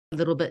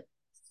little bit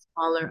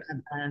smaller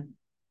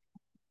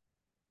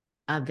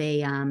of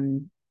a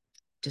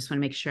just want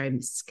to make sure I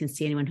can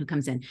see anyone who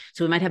comes in.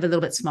 So we might have a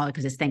little bit smaller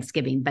because it's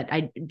Thanksgiving, but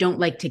I don't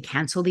like to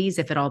cancel these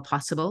if at all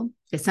possible,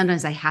 because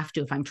sometimes I have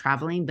to if I'm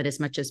traveling, but as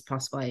much as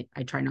possible,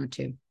 I try not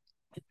to.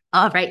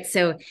 All right.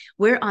 So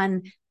we're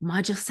on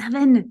module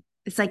 7.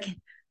 It's like,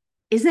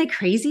 isn't that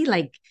crazy?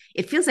 Like,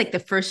 it feels like the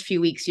first few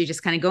weeks you're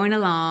just kind of going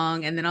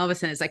along, and then all of a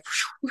sudden it's like,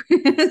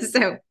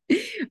 so,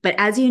 but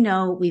as you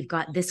know, we've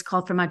got this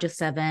call for module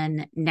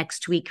 7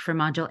 next week for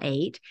module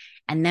 8.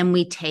 And then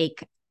we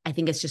take, I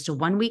think it's just a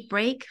 1 week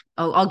break.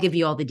 I'll give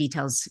you all the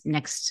details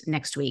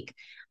next week.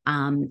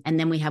 And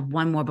then we have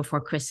one more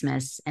before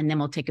Christmas, and then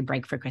we'll take a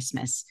break for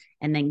Christmas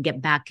and then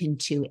get back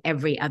into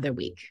every other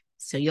week.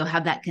 So you'll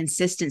have that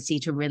consistency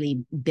to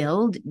really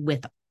build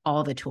with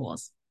all the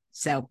tools.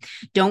 So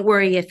don't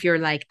worry if you're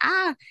like,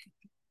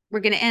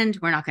 we're going to end.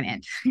 We're not going to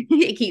end.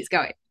 It keeps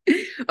going.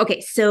 Okay.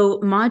 So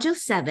module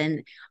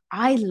 7,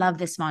 I love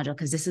this module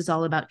because this is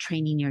all about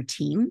training your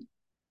team.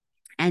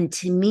 And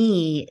to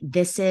me,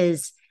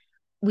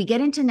 we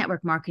get into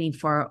network marketing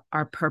for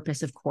our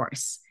purpose, of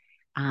course,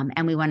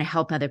 and we want to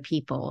help other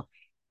people.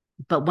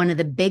 But one of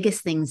the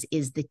biggest things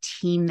is the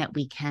team that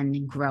we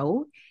can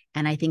grow.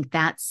 And I think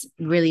that's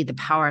really the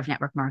power of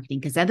network marketing,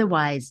 because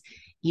otherwise,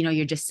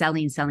 you're just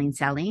selling.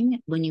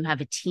 When you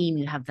have a team,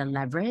 you have the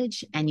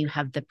leverage and you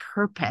have the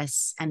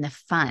purpose and the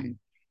fun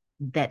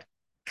that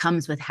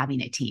comes with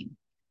having a team.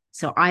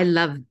 So I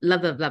love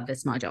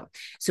this module.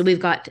 So we've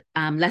got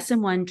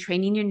lesson 1,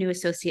 training your new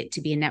associate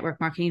to be a network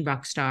marketing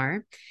rock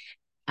star.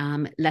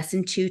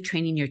 Lesson 2,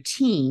 training your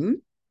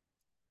team.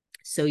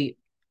 So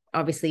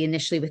obviously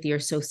initially with your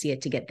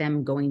associate to get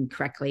them going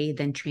correctly,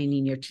 then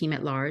training your team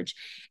at large.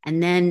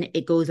 And then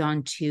it goes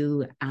on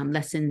to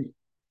lesson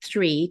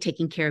 3,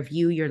 taking care of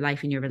you, your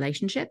life, and your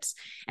relationships.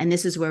 And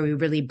this is where we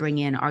really bring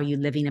in, are you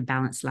living a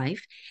balanced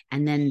life?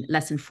 And then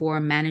lesson 4,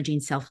 managing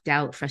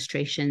self-doubt,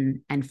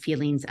 frustration, and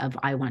feelings of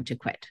I want to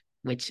quit,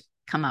 which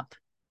come up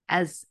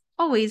as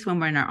always when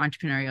we're in our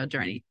entrepreneurial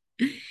journey.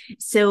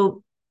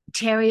 So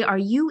Terry, are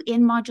you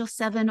in module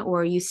 7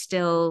 or are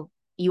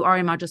you are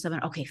in module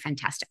 7? Okay,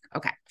 fantastic.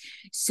 Okay.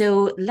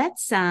 So let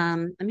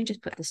me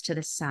just put this to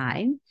the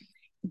side.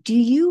 Do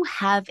you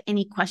have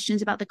any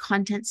questions about the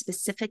content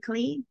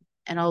specifically?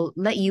 And I'll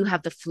let you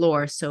have the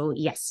floor. So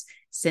yes,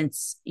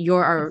 since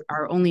you're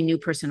our only new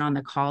person on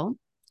the call,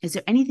 is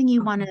there anything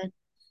you want to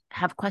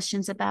have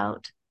questions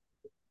about?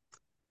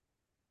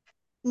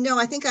 No,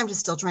 I think I'm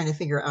just still trying to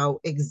figure out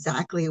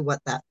exactly what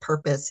that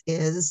purpose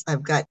is.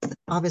 I've got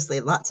obviously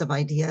lots of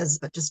ideas,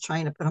 but just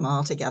trying to put them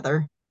all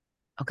together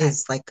Okay.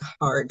 is like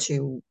hard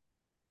to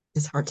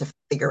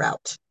figure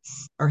out,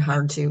 or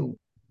hard to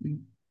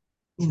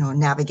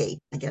navigate,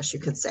 I guess you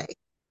could say.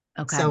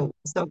 Okay.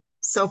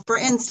 So for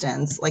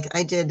instance, like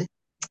I did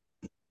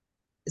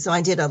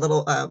a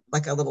little a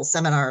little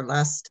seminar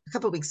a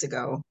couple of weeks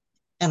ago,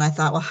 and I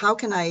thought, well, how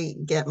can I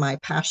get my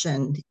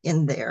passion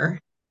in there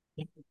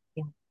Yeah.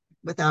 Yeah.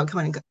 without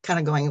kind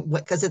of going,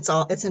 because it's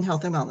in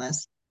health and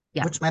wellness,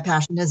 Yeah. which my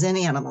passion is in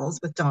animals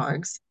with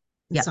dogs.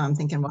 And Yeah. so I'm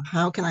thinking, well,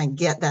 how can I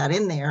get that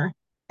in there?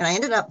 And I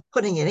ended up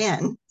putting it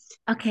in,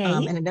 Okay.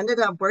 and it ended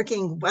up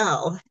working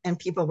well. And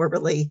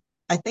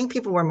I think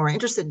people were more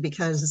interested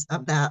because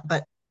of that.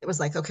 But it was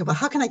like, okay, well,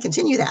 how can I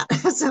continue that?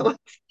 So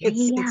Yeah.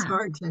 it's Yeah.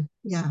 hard to,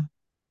 yeah.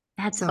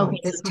 That's So okay.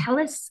 So it's tell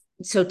us,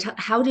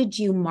 how did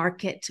you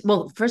market?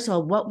 Well, first of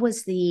all, what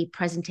was the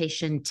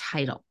presentation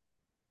title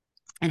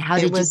and how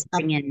it did you was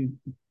bring in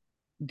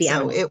the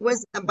so animal?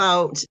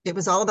 it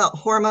was all about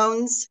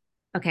hormones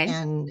Okay.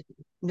 and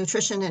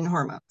nutrition and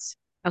hormones.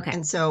 Okay.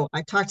 And so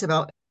I talked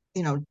about,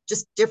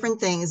 just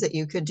different things that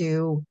you could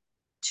do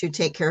to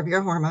take care of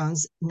your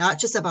hormones, not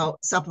just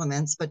about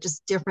supplements, but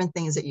just different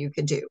things that you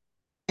could do.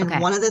 And Okay.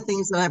 one of the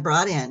things that I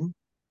brought in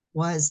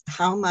was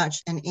how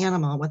much an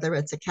animal, whether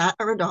it's a cat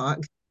or a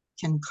dog,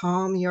 can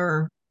calm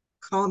your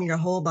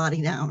whole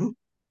body down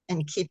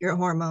and keep your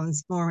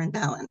hormones more in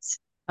balance.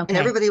 And Okay.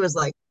 everybody was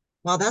like,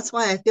 well, that's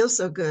why I feel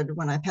so good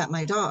when I pet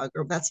my dog,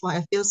 or that's why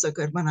I feel so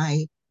good when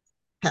I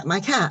pet my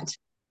cat,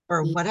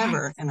 or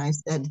whatever. Yes. And I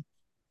said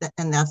that,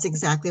 and that's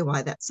exactly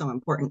why that's so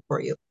important for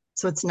you.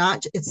 So it's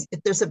not, it's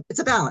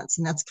a balance.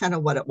 And that's kind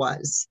of what it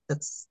was.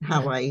 That's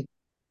how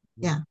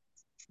yeah.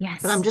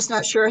 But I'm Yes. just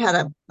not sure how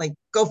to like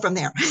go from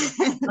there.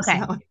 Okay.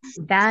 So,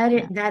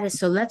 yeah. That is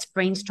so let's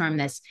brainstorm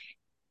this.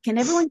 Can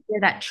everyone hear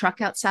that truck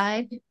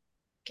outside?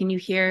 Can you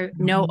hear?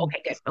 No? Um,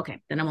 Okay, good.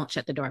 Okay, then I won't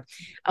shut the door.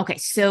 Okay,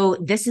 so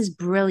this is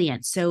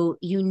brilliant. So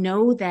you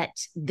know that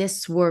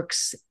this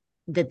works,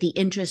 that the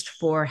interest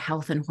for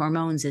health and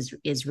hormones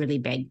is really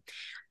big.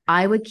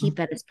 I would keep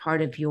that as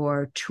part of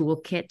your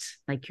toolkit,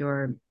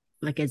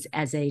 like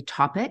as a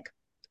topic,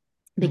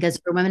 because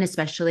for women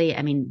especially,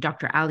 I mean,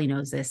 Dr. Ali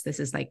knows this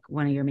is like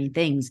one of your main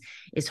things,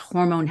 is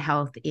hormone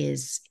health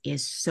is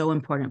so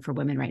important for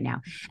women right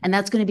now. And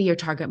that's going to be your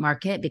target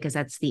market because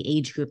that's the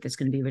age group that's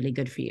going to be really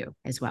good for you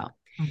as well.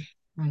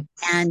 right.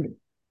 And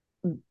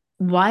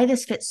why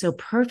this fits so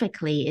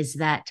perfectly is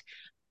that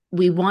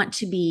we want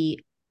to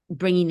be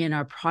bringing in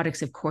our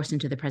products, of course,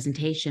 into the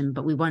presentation,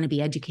 but we want to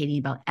be educating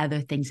about other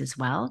things as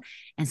well.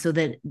 And so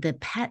that the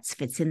pets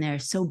fits in there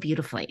so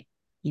beautifully,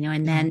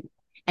 and then,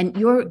 and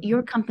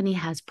your company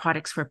has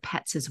products for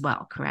pets as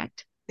well,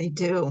 correct? They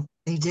do.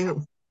 They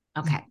do.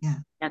 Okay. Yeah.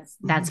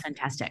 That's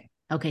fantastic.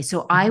 Okay.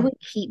 So I would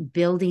keep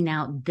building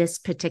out this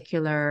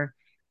particular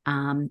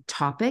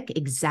topic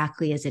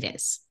exactly as it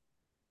is.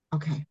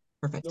 Okay.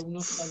 Perfect.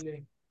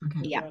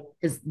 Okay. Yeah.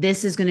 Because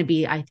this is going to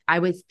be, I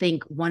would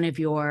think, one of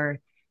your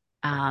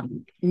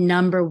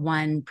number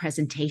one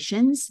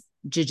presentations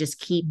to just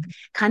keep,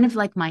 kind of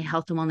like my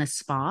health and wellness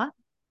spa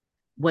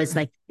was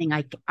like the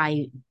thing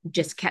I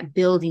just kept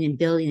building and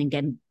building and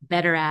getting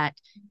better at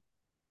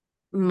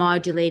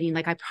modulating.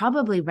 Like I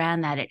probably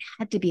ran that. It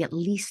had to be at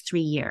least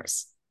 3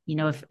 years,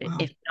 if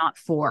not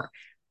 4.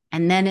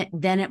 And then it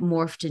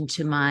morphed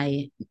into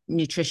my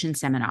nutrition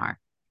seminar.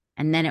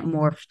 And then it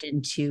morphed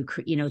into,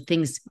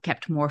 things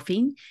kept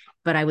morphing,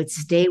 but I would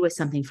stay with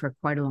something for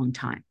quite a long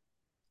time.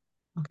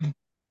 Okay.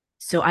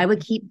 So I would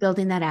keep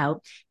building that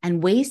out.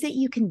 And ways that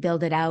you can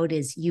build it out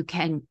is you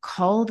can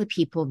call the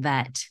people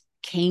that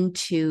came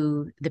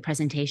to the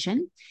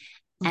presentation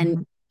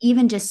and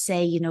even just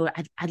say,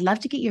 I'd love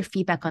to get your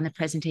feedback on the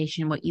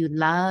presentation, what you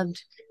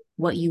loved,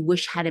 what you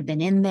wish had been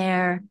in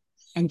there,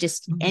 and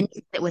just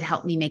anything that would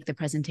help me make the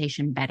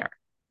presentation better.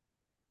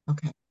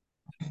 Okay.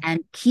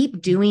 And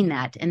keep doing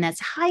that. And that's,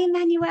 hi,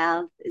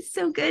 Emmanuel. It's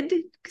so good.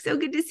 So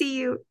good to see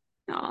you.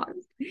 Oh.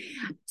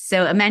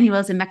 So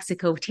Emmanuel's in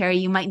Mexico. Terry,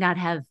 you might not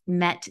have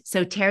met.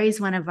 So Terry's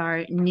one of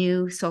our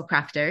new soul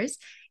crafters,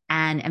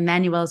 and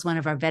Emmanuel's one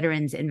of our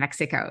veterans in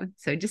Mexico.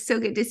 So just so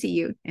good to see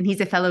you. And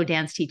he's a fellow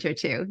dance teacher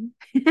too.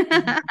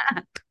 Nice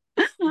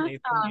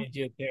to meet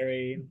you,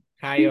 Terry.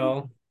 Hi,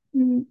 all.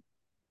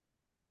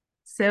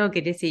 So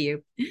good to see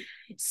you.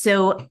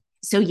 So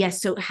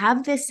yes, so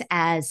have this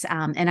as,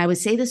 and I would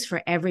say this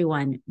for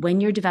everyone,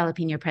 when you're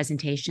developing your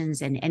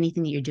presentations and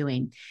anything that you're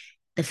doing,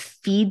 the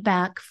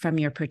feedback from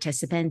your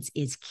participants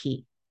is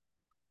key.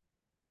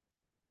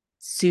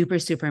 Super,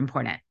 super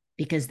important,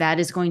 because that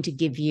is going to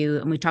give you,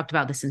 and we talked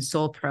about this in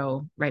Soul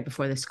Pro right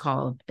before this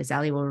call, as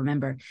Ali will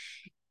remember,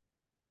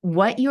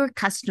 what your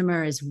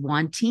customer is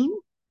wanting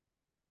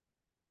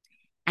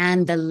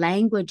and the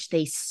language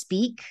they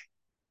speak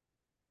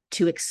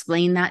to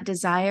explain that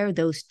desire.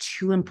 Those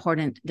two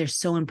important, they're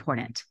so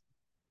important.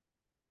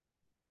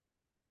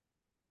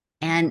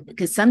 And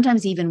because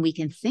sometimes even we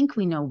can think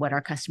we know what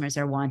our customers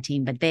are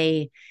wanting, but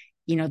they,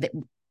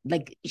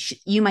 like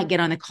you might get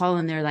on a call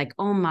and they're like,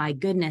 oh my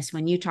goodness,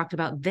 when you talked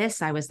about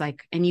this, I was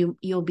like, and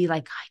you'll be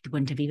like, I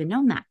wouldn't have even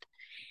known that.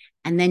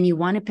 And then you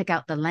want to pick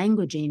out the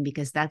languaging,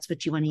 because that's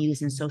what you want to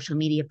use in social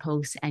media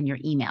posts and your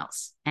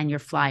emails and your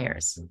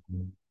flyers.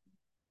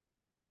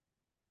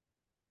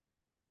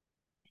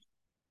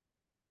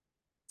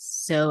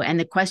 So, and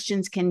the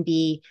questions can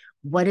be,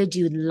 what did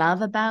you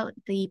love about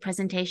the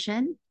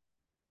presentation?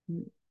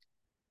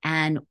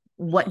 And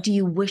what do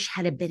you wish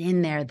had been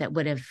in there that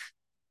would have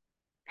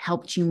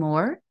helped you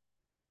more?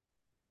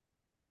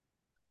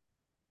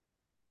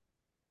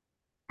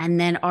 And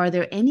then, are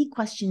there any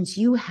questions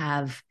you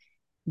have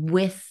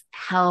with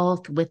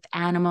health, with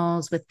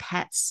animals, with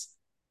pets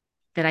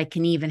that I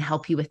can even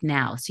help you with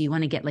now? So you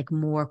want to get like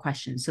more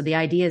questions. So the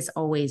idea is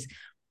always,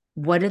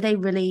 what are they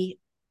really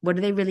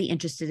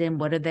interested in?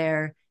 What are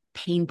their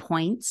pain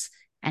points?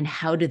 And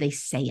how do they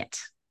say it?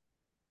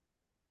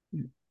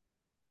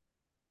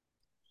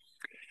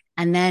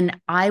 And then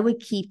I would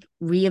keep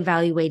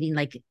reevaluating,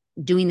 like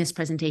doing this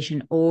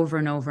presentation over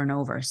and over and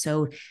over.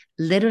 So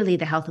literally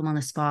the health and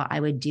wellness spa, I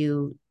would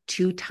do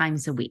 2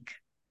 times a week.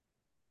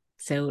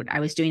 So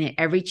I was doing it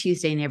every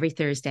Tuesday and every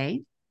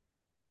Thursday.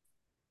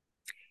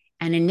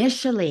 And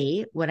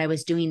initially what I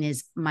was doing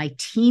is my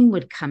team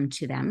would come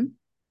to them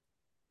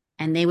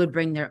and they would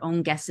bring their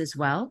own guests as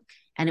well.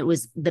 And it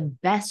was the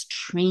best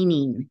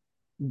training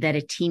that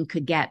a team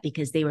could get,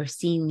 because they were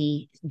seeing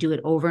me do it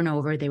over and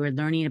over. They were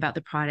learning about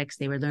the products.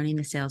 They were learning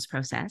the sales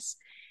process.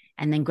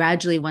 And then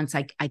gradually, once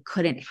I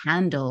couldn't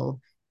handle,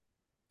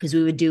 because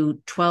we would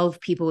do 12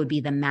 people would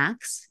be the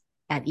max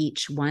at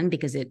each one,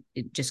 because it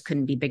just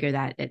couldn't be bigger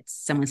that it's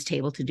someone's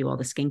table to do all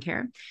the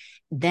skincare.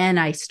 Then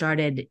I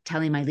started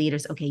telling my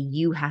leaders, okay,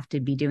 you have to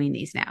be doing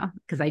these now,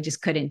 because I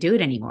just couldn't do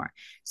it anymore.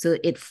 So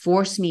it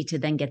forced me to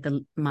then get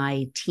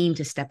my team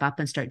to step up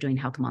and start doing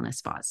health and wellness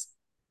spas.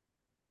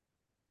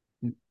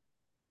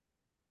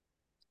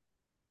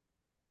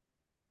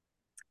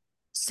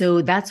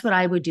 So that's what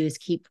I would do, is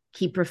keep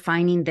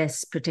refining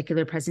this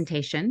particular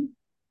presentation,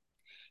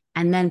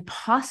 and then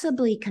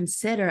possibly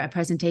consider a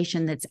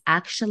presentation that's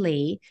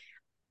actually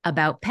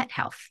about pet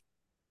health.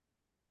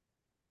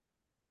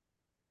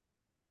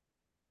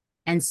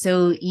 And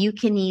so you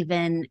can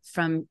even,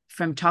 from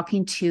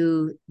talking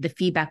to the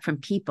feedback from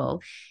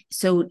people,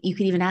 so you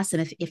can even ask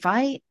them, if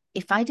I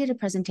did a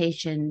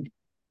presentation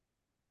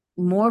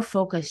more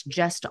focused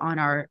just on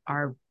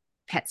our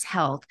pet's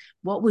health,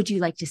 what would you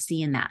like to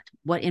see in that?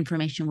 What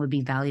information would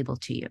be valuable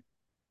to you?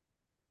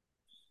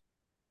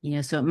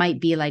 So it might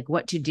be like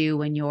what to do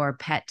when your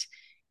pet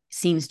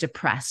seems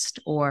depressed,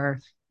 or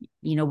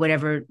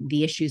whatever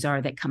the issues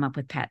are that come up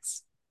with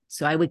pets.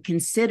 So I would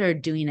consider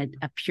doing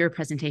a pure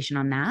presentation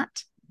on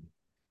that,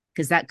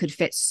 because that could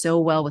fit so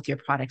well with your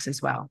products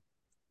as well.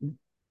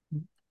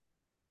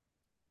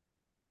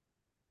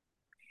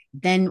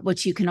 Then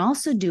what you can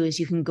also do is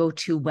you can go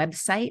to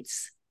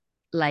websites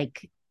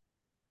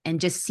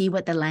and just see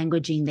what the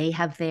languaging they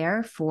have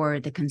there for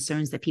the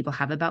concerns that people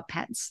have about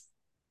pets.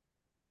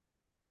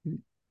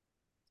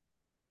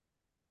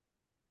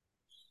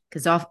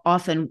 Because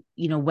often,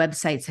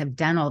 websites have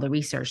done all the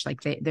research,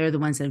 like they're the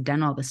ones that have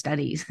done all the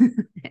studies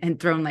and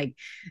thrown like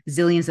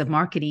zillions of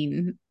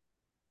marketing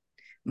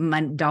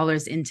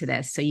dollars into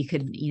this. So you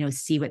could,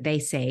 see what they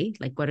say,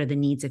 like what are the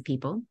needs of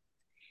people.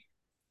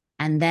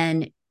 And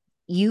then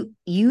you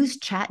use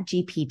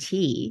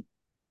ChatGPT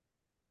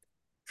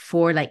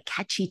for like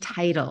catchy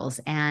titles.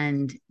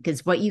 And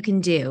because what you can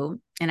do,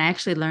 and I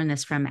actually learned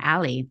this from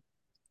Allie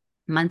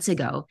months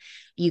ago,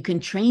 you can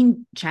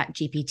train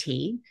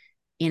ChatGPT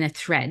in a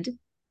thread.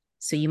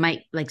 So you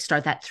might like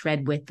start that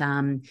thread with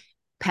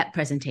pet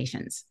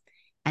presentations.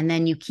 And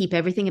then you keep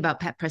everything about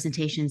pet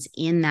presentations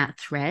in that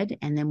thread.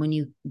 And then when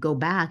you go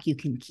back, you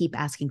can keep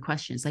asking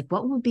questions like,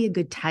 what would be a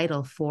good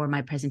title for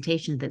my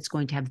presentation that's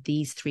going to have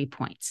these 3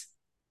 points?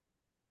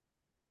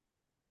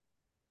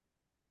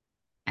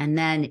 And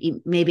then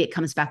maybe it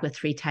comes back with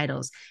 3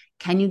 titles.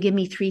 Can you give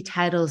me 3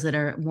 titles that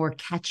are more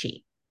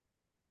catchy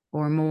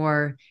or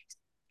more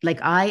like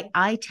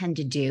I tend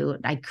to do?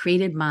 I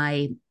created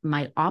my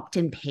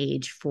opt-in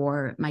page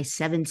for my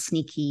 7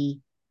 sneaky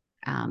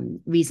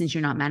reasons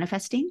you're not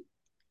manifesting.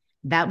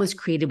 That was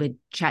created with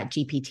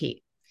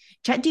ChatGPT.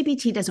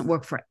 ChatGPT doesn't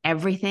work for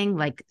everything.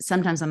 Like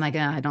sometimes I'm like, oh,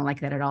 I don't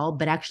like that at all.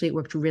 But actually it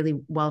worked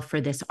really well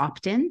for this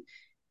opt-in.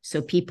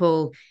 So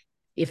people,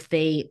 if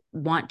they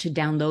want to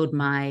download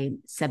my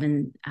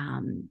 7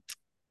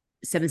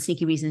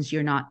 sneaky reasons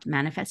you're not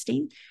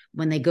manifesting,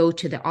 when they go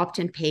to the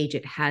opt-in page,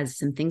 it has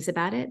some things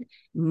about it.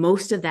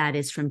 Most of that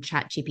is from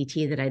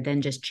ChatGPT that I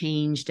then just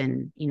changed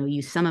and,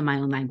 use some of my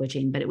own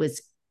languaging, but it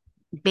was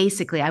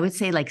basically, I would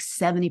say like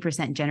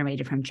 70%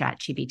 generated from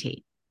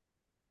ChatGPT.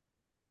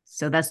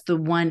 So that's the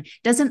one.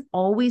 Doesn't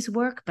always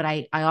work, but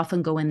I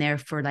often go in there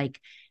for like,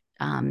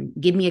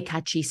 give me a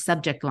catchy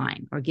subject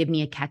line or give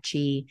me a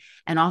catchy,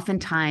 and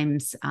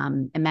oftentimes,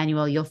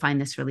 Emmanuel, you'll find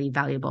this really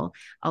valuable.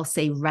 I'll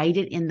say, write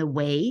it in the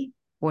way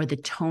or the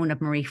tone of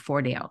Marie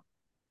Forleo.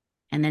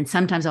 And then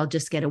sometimes I'll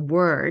just get a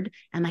word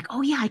and like,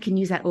 oh yeah, I can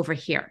use that over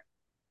here.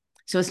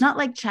 So it's not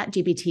like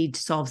ChatGPT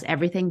solves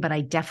everything, but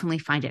I definitely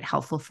find it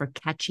helpful for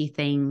catchy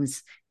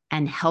things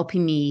and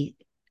helping me,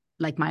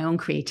 like my own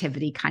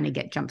creativity, kind of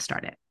get jump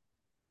started.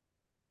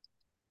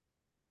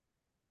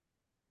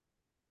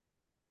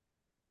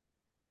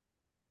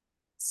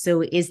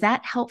 So is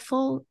that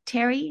helpful,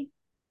 Terry?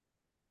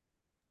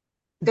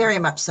 Very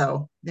much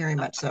so. Very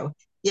much so.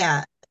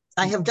 Yeah,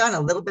 I have done a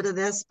little bit of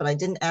this, but I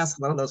didn't ask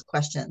a lot of those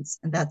questions.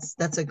 And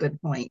that's a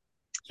good point.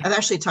 Yeah. I've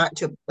actually talked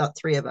to about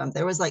 3 of them.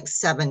 There was like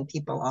 7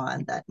 people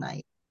on that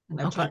night, and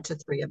I've talked to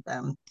 3 of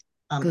them.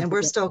 And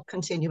we're still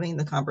continuing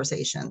the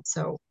conversation.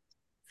 So,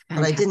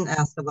 but I didn't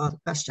ask a lot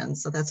of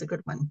questions. So that's a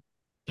good one.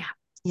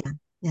 Yeah.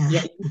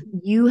 Yeah.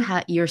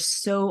 You're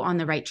so on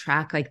the right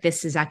track. Like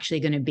this is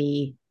actually going to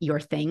be your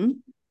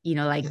thing,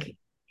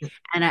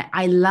 and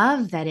I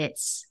love that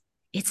it's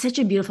such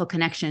a beautiful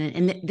connection.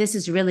 And this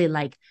is really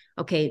like,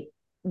 okay,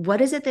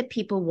 what is it that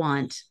people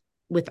want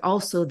with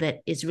also that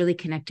is really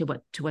connected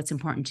to what's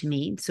important to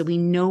me? So we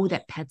know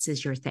that pets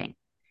is your thing,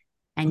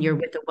 and you're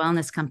with a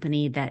wellness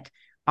company that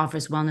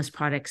offers wellness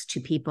products to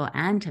people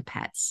and to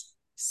pets.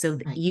 So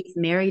you've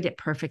married it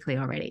perfectly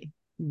already.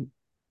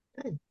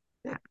 Good.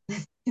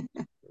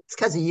 It's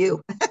because of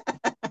you.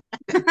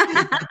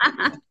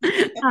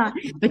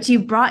 But you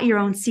brought your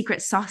own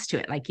secret sauce to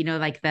it. Like,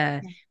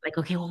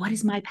 okay, well, what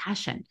is my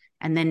passion?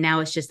 And then now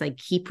it's just like,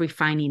 keep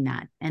refining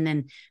that. And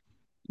then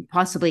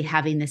possibly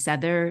having this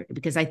other,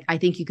 because I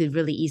think you could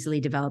really easily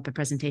develop a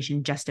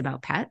presentation just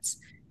about pets.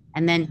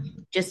 And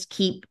then just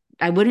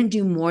I wouldn't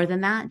do more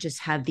than that. Just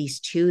have these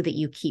 2 that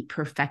you keep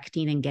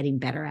perfecting and getting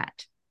better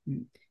at.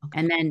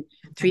 And then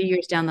 3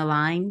 years down the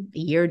line, a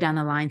year down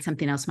the line,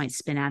 something else might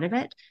spin out of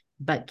it,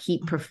 but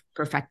keep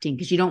perfecting,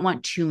 because you don't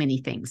want too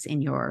many things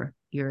in your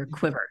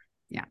quiver.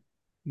 Yeah.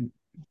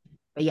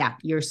 But yeah,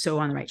 you're so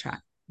on the right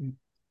track.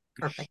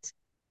 Perfect.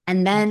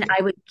 And then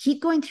I would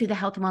keep going through the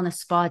health and wellness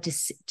spa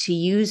to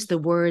use the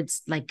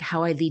words like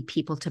how I lead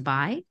people to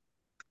buy.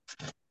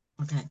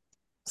 Okay.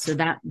 So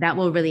that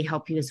will really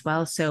help you as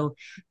well. So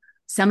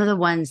some of the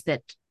ones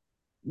that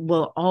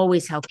will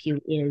always help you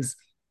is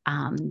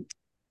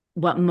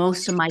what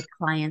most of my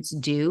clients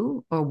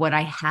do, or what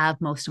I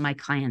have most of my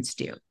clients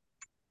do.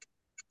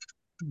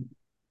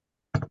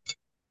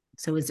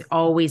 So it's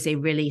always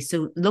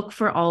so look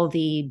for all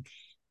the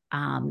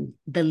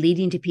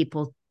leading to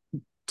people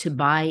to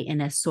buy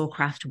in a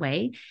Soulcraft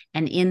way.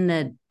 And in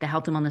the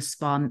Health and Wellness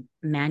Spa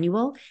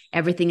manual,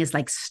 everything is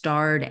like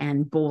starred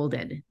and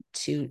bolded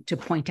to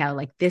point out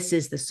like, this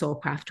is the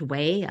Soulcraft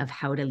way of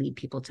how to lead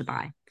people to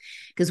buy.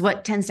 Because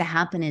what tends to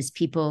happen is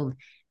people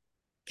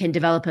can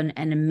develop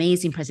an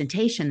amazing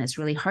presentation that's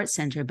really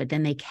heart-centered, but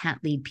then they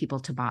can't lead people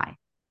to buy.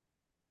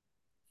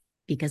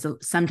 Because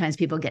sometimes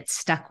people get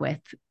stuck with,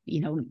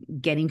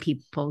 getting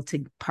people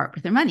to part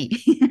with their money.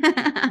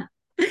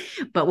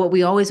 But what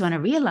we always want to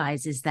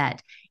realize is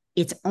that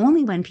it's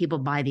only when people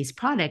buy these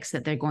products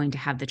that they're going to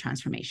have the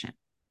transformation.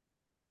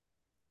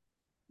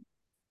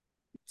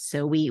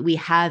 So we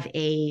have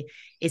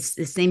it's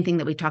the same thing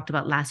that we talked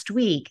about last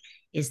week,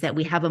 is that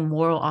we have a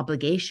moral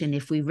obligation.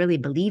 If we really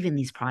believe in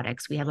these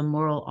products, we have a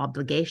moral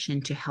obligation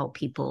to help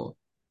people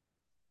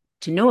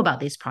to know about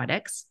these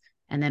products,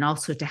 and then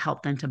also to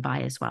help them to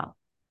buy as well.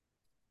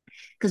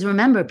 Because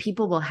remember,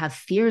 people will have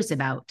fears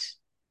about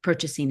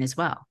purchasing as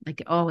well.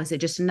 Like, oh, is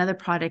it just another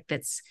product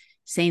that's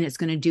saying it's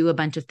going to do a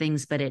bunch of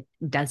things, but it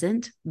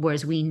doesn't?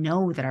 Whereas we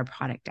know that our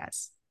product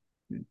does.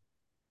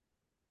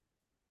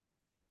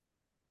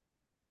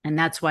 And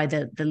that's why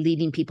the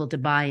leading people to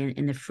buy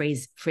in the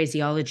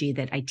phraseology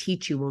that I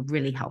teach you will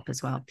really help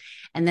as well.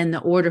 And then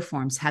the order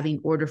forms, having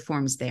order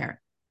forms there,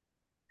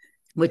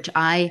 which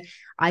I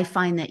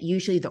find that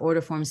usually the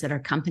order forms that our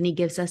company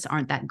gives us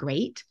aren't that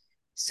great.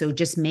 So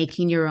just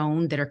making your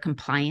own that are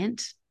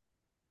compliant,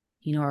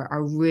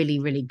 are really,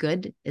 really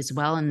good as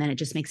well. And then it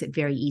just makes it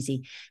very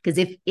easy. Because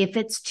if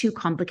it's too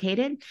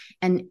complicated,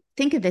 and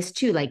think of this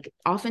too, like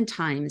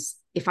oftentimes,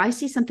 if I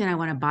see something I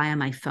want to buy on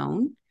my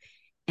phone,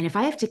 and if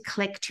I have to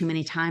click too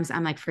many times,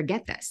 I'm like,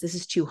 forget this. This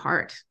is too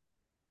hard.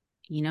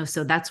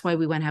 So that's why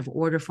we want to have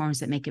order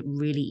forms that make it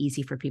really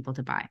easy for people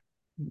to buy.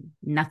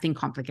 Nothing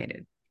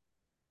complicated.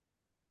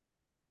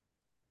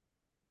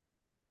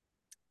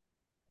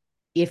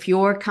 If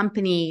your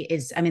company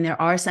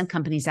there are some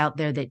companies out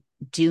there that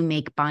do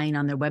make buying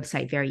on their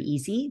website very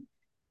easy,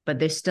 but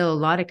there's still a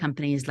lot of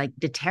companies like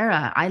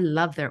doTERRA. I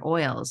love their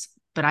oils,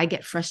 but I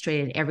get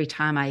frustrated every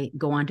time I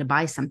go on to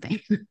buy something.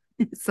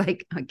 It's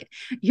like, okay,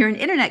 you're an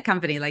internet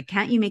company. Like,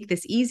 can't you make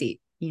this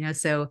easy?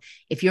 So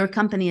if your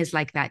company is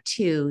like that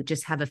too,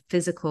 just have a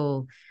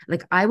physical,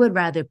 like I would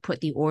rather put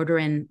the order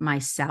in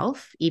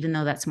myself, even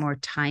though that's more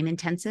time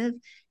intensive,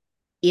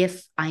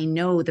 if I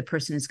know the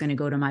person is going to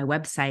go to my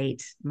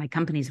website, my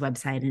company's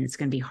website, and it's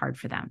going to be hard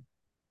for them,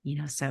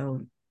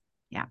 so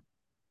yeah.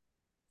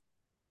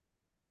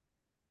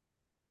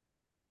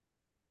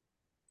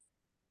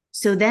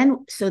 So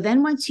then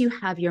once you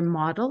have your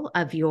model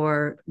of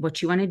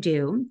what you want to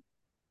do,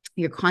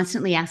 you're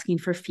constantly asking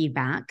for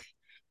feedback.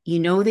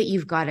 That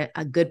you've got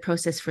a good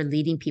process for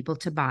leading people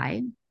to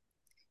buy.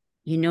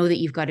 That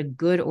you've got a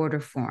good order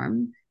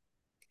form.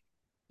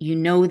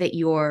 That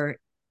you're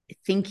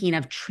thinking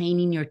of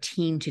training your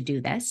team to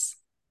do this.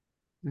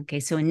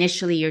 Okay, so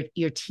initially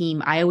your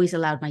team, I always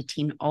allowed my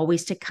team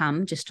always to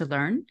come just to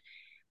learn,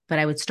 but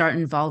I would start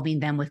involving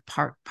them with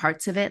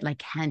parts of it,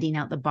 like handing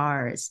out the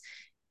bars,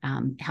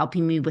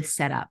 helping me with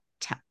setup,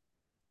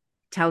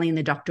 telling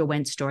the Dr.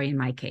 Wentz story in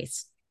my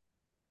case.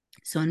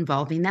 So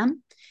involving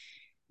them.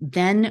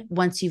 Then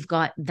once you've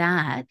got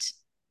that,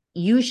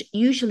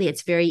 usually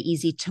it's very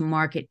easy to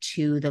market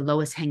to the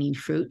lowest hanging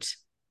fruit.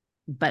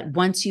 But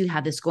once you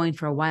have this going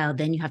for a while,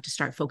 then you have to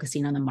start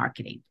focusing on the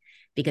marketing,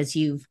 because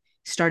you've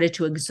started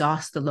to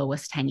exhaust the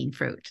lowest hanging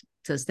fruit.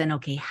 So it's then,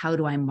 okay, how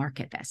do I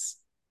market this?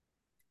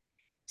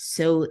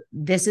 So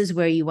this is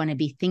where you want to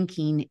be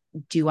thinking,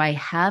 do I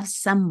have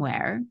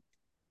somewhere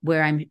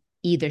where I'm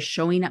either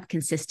showing up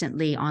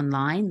consistently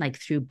online, like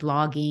through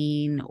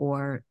blogging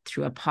or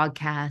through a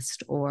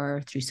podcast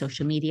or through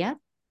social media,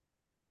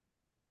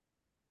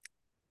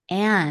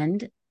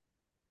 and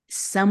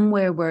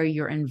somewhere where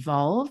you're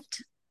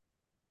involved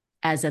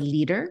as a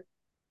leader.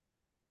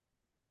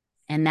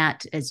 And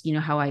that, as you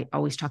know, how I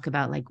always talk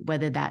about, like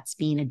whether that's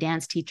being a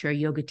dance teacher, a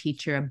yoga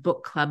teacher, a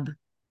book club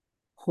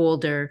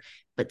holder,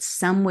 but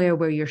somewhere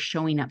where you're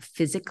showing up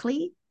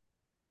physically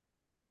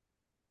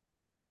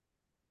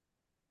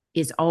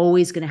is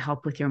always going to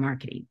help with your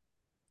marketing.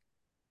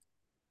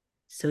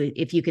 So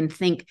if you can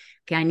think,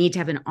 okay, I need to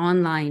have an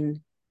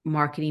online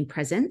marketing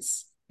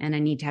presence and I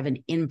need to have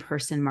an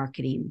in-person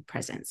marketing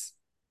presence.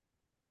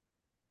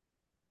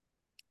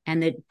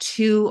 And the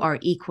two are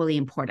equally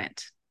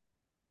important.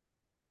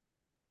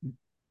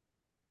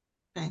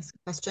 Next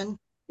question.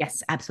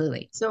 Yes,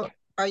 absolutely. So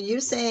are you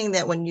saying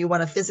that when you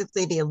want to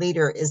physically be a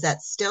leader, is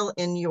that still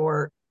in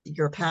your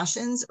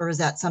passions, or is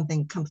that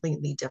something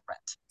completely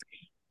different?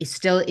 It's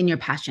still in your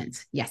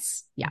passions.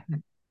 Yes. Yeah.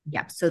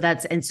 Yeah. So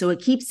it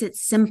keeps it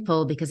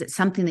simple because it's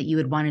something that you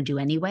would want to do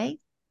anyway.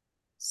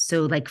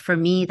 So like for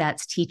me,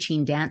 that's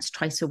teaching dance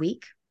twice a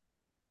week.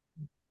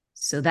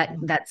 So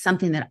that's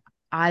something that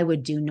I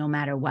would do no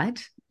matter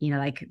what,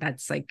 like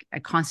that's like a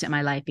constant in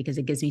my life because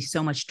it gives me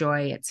so much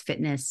joy. It's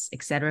fitness,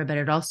 etc. But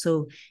it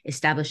also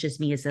establishes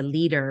me as a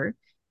leader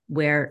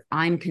where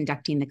I'm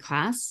conducting the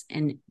class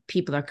and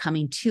people are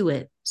coming to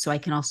it. So I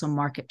can also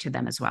market to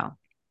them as well.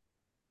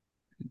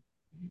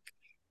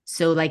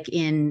 So like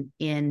in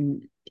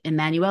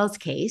Emmanuel's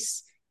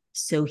case,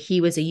 so he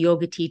was a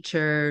yoga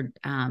teacher,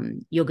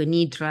 yoga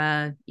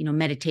nidra,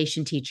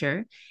 meditation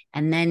teacher.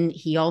 And then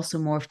he also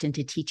morphed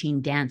into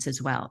teaching dance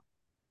as well.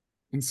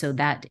 And so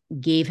that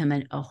gave him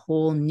a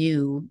whole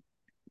new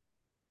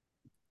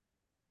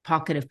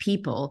pocket of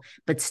people,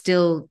 but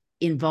still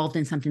involved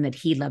in something that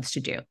he loves to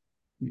do.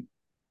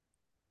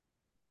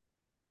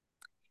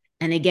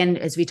 And again,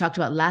 as we talked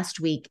about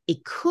last week,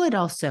 it could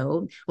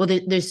also, well,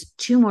 there's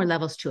two more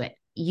levels to it.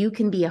 You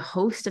can be a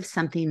host of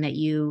something that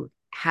you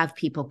have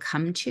people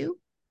come to.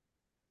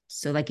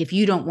 So like if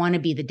you don't want to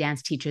be the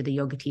dance teacher, the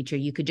yoga teacher,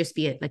 you could just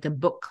be like a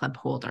book club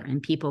holder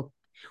and people,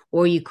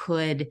 or you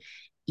could,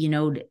 you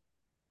know,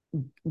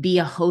 be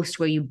a host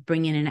where you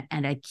bring in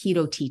a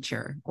keto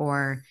teacher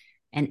or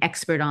an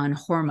expert on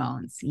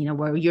hormones, you know,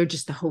 where you're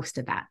just the host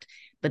of that.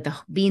 But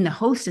being the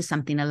host of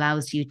something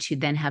allows you to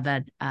then have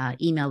a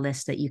email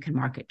list that you can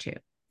market to.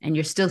 And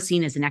you're still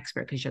seen as an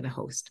expert because you're the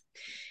host.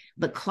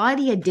 But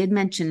Claudia did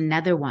mention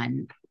another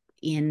one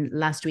in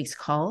last week's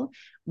call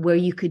where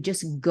you could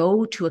just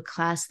go to a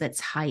class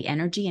that's high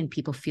energy and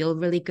people feel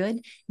really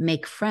good,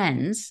 make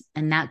friends,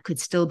 and that could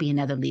still be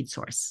another lead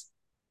source.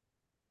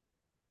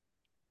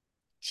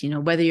 You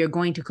know, whether you're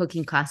going to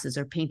cooking classes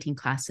or painting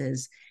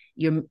classes,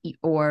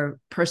 or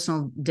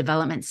personal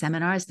development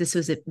seminars, this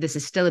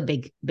is still a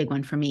big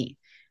one for me.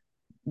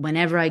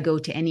 Whenever I go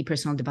to any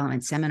personal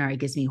development seminar, it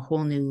gives me a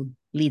whole new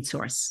lead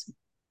source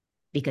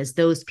because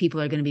those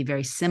people are going to be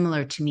very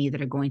similar to me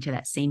that are going to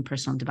that same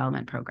personal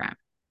development program.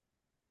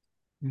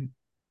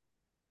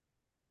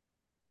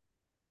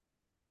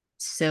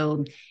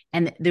 So,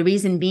 and the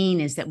reason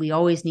being is that we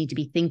always need to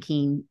be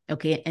thinking,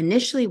 okay,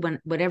 initially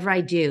whatever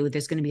I do,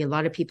 there's going to be a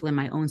lot of people in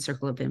my own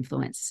circle of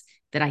influence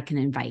that I can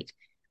invite.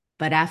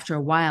 But after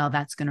a while,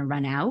 that's going to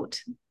run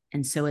out.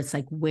 And so it's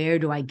like, where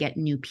do I get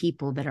new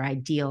people that are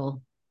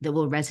ideal, that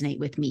will resonate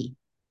with me?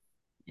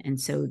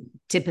 And so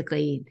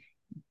typically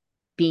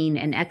being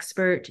an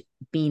expert,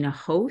 being a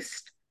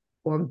host,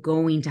 or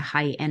going to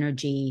high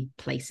energy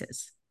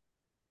places.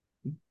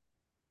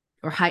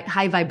 Or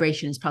high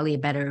vibration is probably a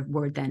better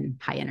word than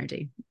high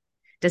energy.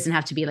 It doesn't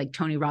have to be like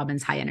Tony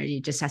Robbins high energy.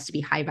 It just has to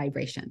be high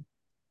vibration.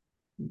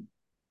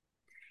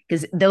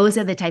 Because those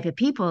are the type of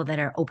people that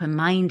are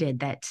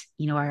open-minded, that,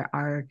 you know,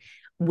 are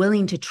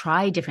willing to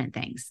try different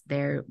things.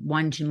 They're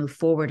wanting to move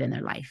forward in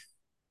their life.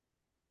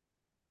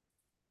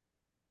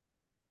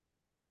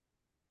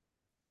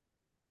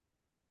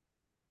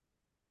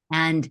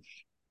 And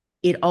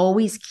it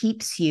always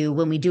keeps you,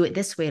 when we do it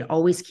this way, it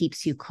always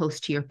keeps you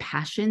close to your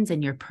passions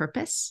and your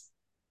purpose,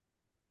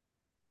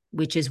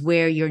 which is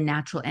where your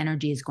natural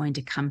energy is going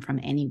to come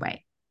from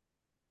anyway.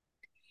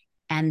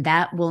 And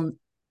that will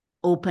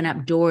open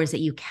up doors that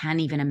you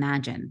can't even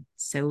imagine.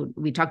 So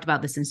we talked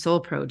about this in Soul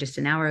Pro just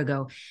an hour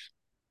ago.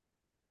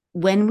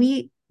 When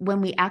we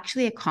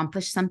actually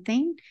accomplish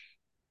something,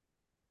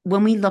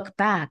 when we look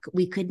back,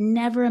 we could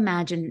never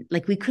imagine,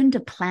 like we couldn't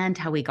have planned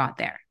how we got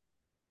there.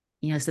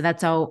 You know, so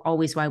that's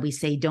always why we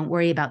say, don't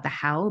worry about the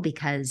how,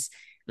 because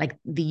like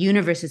the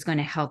universe is going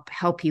to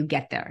help you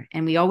get there.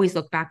 And we always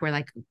look back, we're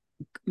like,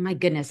 my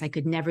goodness, I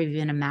could never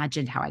even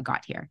imagine how I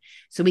got here.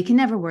 So we can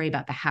never worry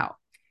about the how.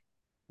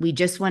 We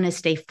just want to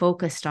stay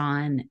focused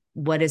on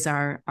what is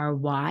our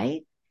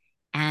why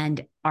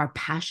and our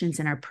passions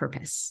and our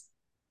purpose.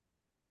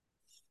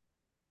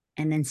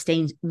 And then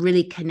staying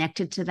really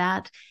connected to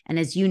that. And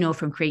as you know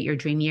from Create Your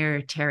Dream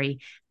Year, Terry,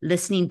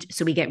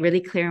 so we get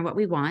really clear on what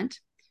we want.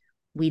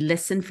 We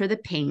listen for the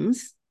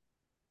pings.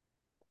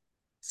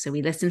 So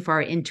we listen for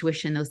our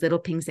intuition, those little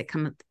pings that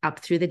come up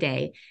through the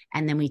day,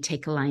 and then we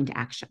take aligned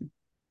action.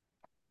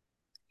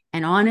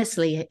 And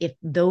honestly, if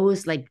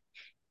those, like,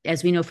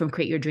 as we know from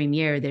Create Your Dream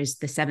Year, there's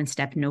the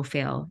 7-step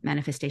no-fail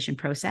manifestation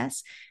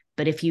process.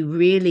 But if you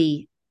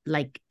really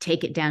like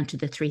take it down to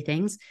the 3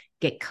 things,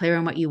 get clear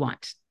on what you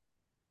want.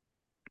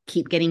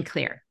 Keep getting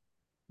clear.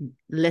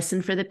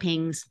 Listen for the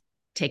pings,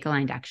 take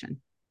aligned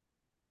action.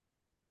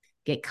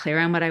 Get clear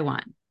on what I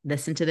want.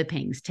 Listen to the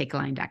pings, take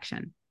aligned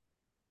action.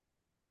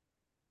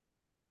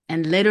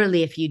 And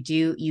literally, if you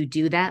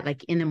do that,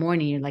 like in the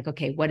morning, you're like,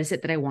 okay, what is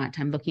it that I want?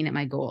 I'm looking at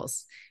my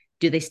goals.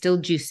 Do they still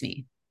juice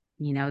me?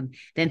 You know,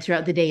 then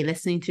throughout the day,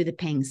 listening through the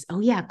pings. Oh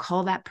yeah,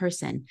 call that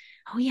person.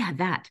 Oh yeah,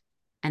 that.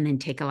 And then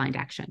take aligned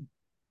action.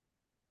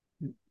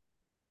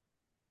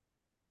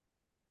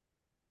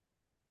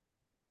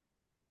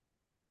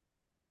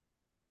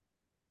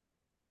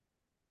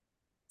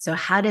 So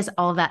how does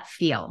all that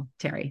feel,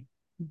 Terry?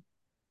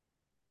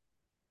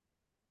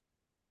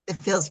 It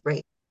feels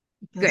great.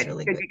 It feels Good,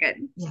 really good, good. good.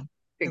 Yeah.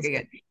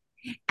 Good.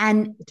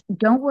 And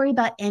don't worry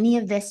about any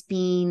of this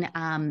being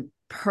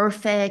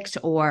perfect,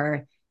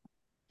 or,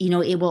 you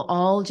know, it will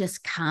all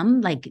just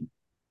come. Like,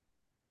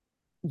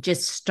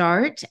 just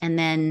start. And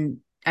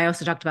then I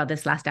also talked about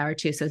this last hour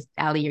too. So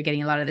Ali, you're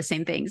getting a lot of the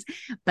same things,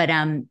 but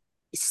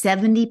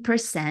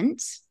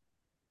 70%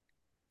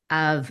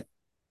 of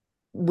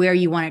where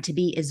you want it to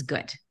be is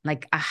good.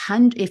 Like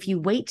 100, if you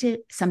wait to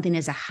something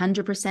is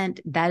 100%,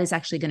 that is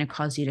actually going to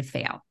cause you to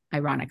fail.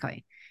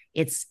 Ironically,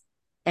 it's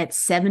at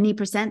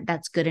 70%,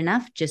 that's good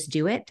enough. Just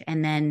do it.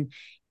 And then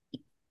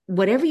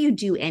whatever you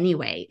do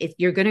anyway, if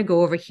you're going to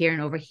go over here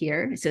and over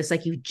here. So it's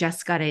like, you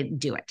just got to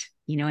do it,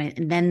 you know,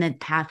 and then the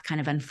path kind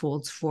of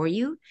unfolds for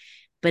you.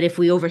 But if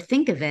we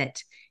overthink of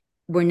it,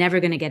 we're never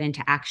going to get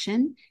into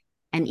action.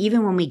 And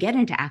even when we get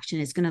into action,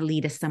 it's going to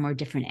lead us somewhere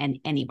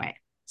different anyway.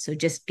 So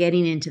just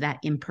getting into that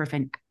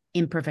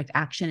imperfect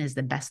action is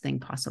the best thing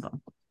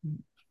possible.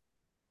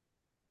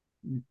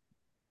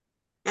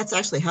 That's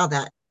actually how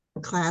that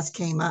class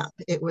came up.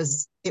 It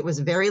was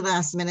very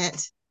last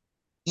minute,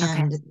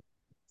 and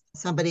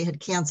somebody had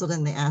canceled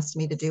and they asked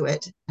me to do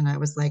it. And I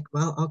was like,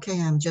 well,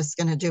 okay, I'm just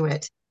going to do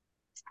it.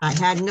 I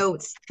had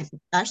notes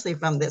actually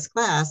from this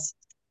class,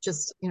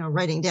 just,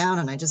 writing down,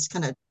 and I just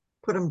kind of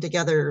put them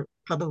together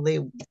probably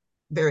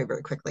very,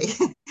 very quickly.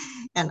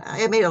 And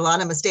I made a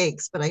lot of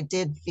mistakes, but I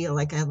did feel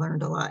like I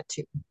learned a lot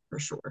too, for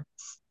sure.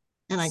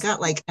 And I got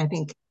I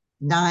think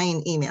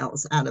 9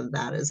 emails out of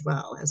that as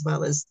well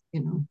as,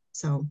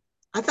 so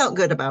I felt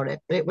good about it.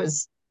 But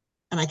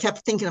and I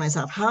kept thinking to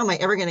myself, how am I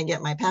ever going to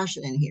get my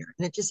passion in here?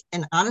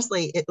 And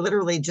honestly, it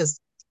literally just,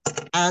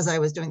 as I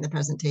was doing the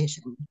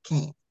presentation,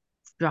 came.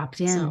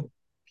 Dropped in. So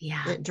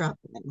yeah. It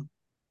dropped in.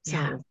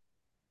 So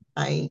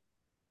yeah.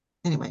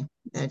 Anyway,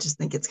 I just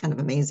think it's kind of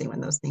amazing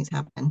when those things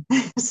happen.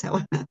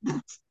 So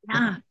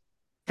yeah.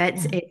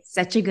 It's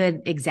such a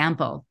good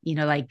example,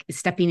 like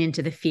stepping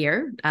into the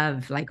fear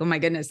of like, oh my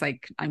goodness,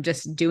 like I'm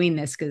just doing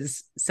this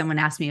because someone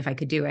asked me if I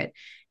could do it,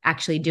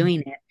 actually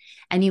doing it.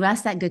 And you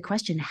ask that good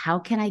question, how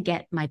can I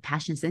get my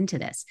passions into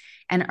this?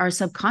 And our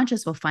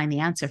subconscious will find the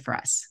answer for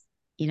us,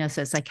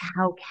 so it's like,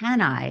 how can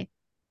I?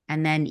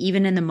 And then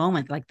even in the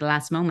moment, like the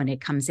last moment,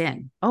 it comes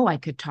in, oh, I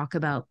could talk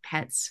about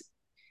pets,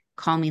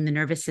 calming the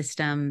nervous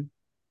system.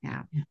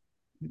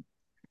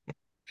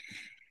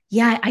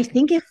 Yeah, I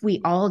think if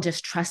we all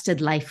just trusted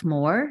life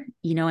more,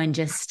 and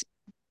just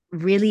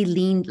really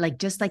leaned,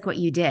 just like what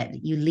you did,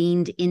 you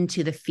leaned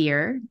into the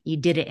fear, you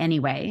did it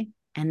anyway,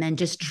 and then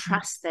just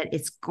trust that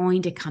it's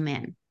going to come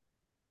in.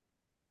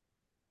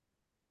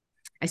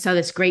 I saw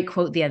this great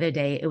quote the other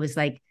day. It was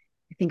like,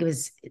 I think it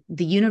was,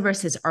 the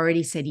universe has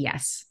already said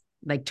yes,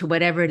 like to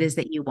whatever it is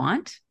that you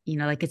want,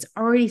 like it's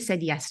already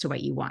said yes to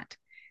what you want.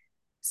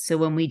 So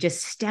when we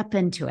just step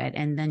into it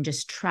and then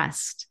just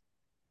trust,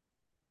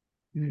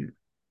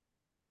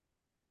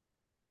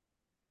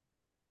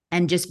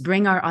 and just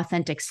bring our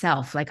authentic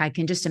self. Like I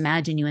can just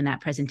imagine you in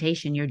that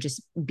presentation, you're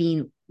just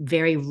being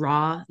very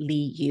rawly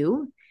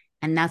you.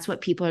 And that's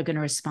what people are going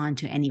to respond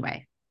to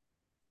anyway.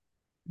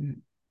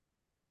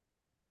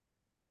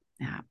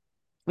 Yeah.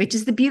 Which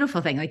is the beautiful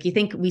thing. Like you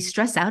think we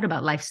stress out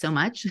about life so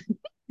much.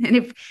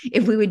 And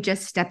if we would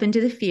just step into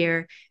the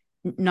fear,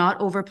 not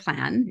over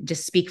plan,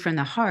 just speak from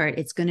the heart,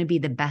 it's going to be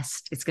the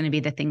best. It's going to be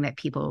the thing that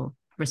people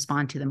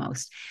respond to the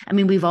most. I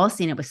mean, we've all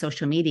seen it with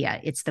social media.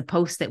 It's the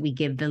posts that we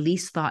give the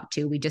least thought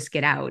to, we just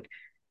get out,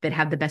 that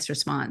have the best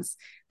response.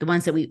 The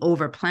ones that we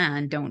over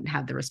plan don't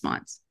have the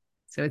response.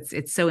 So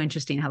it's so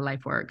interesting how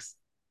life works.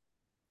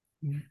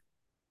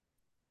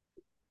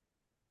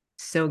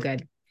 So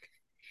good.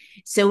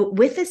 So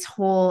with this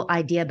whole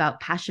idea about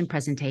passion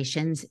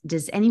presentations,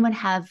 does anyone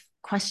have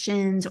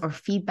questions or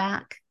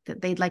feedback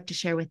that they'd like to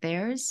share with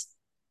theirs?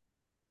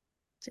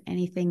 Is there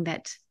anything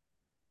that...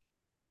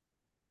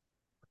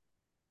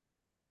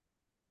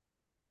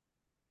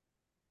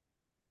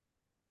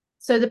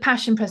 So the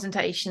passion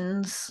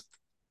presentations,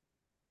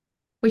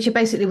 which are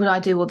basically what I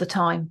do all the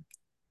time.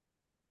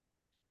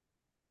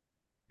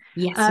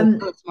 Yes, so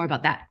tell us more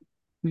about that.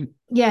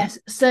 Yes,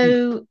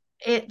 so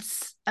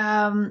it's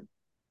about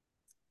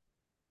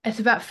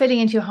filling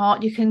into your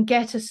heart. You can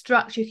get a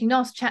structure. You can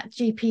ask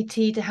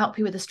ChatGPT to help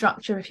you with a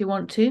structure if you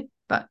want to,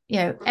 but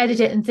edit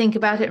it and think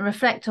about it and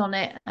reflect on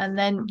it and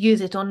then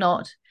use it or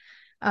not.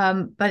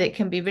 But it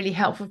can be really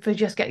helpful for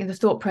just getting the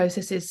thought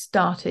processes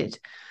started.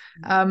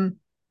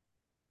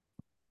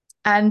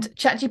 And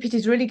ChatGPT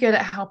is really good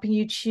at helping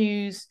you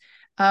choose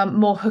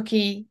more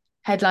hooky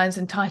headlines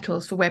and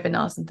titles for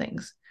webinars and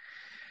things,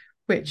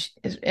 which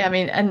is,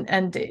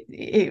 and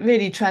it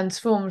really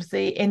transforms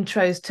the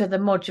intros to the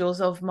modules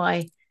of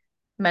my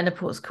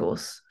menopause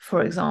course,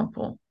 for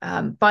example,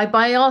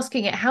 by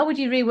asking it, how would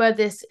you reword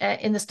this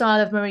in the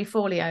style of Marie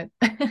Forleo?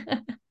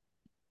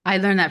 I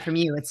learned that from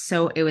you. It's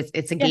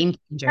a game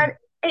changer.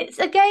 It's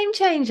a game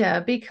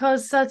changer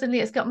because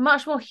suddenly it's got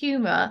much more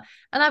humor,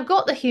 and I've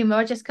got the humor.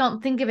 I just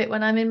can't think of it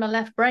when I'm in my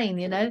left brain,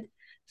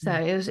 So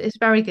it's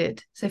very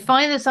good. So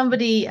find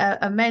somebody,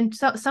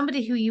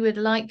 somebody who you would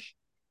like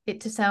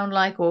it to sound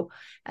like,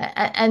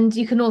 and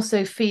you can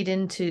also feed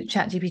into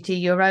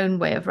ChatGPT your own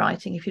way of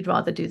writing if you'd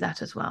rather do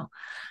that as well.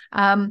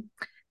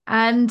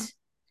 And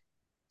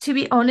to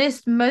be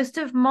honest, most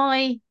of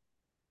my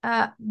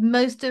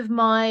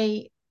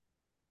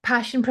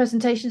passion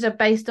presentations are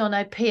based on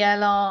a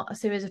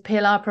series of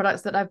PLR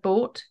products that I've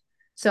bought.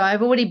 So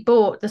I've already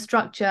bought the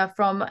structure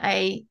from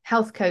a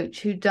health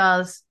coach who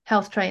does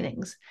health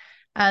trainings,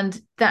 and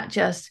that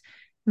just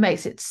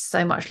makes it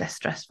so much less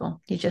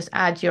stressful. You just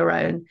add your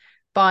own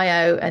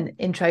bio and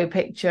intro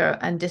picture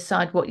and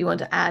decide what you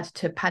want to add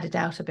to pad it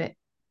out a bit.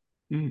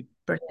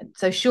 Brilliant.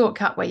 So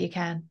shortcut where you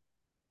can.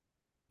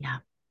 Yeah.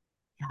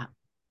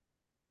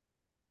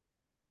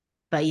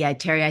 But yeah,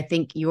 Terry, I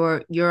think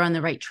you're on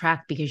the right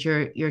track because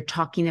you're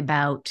talking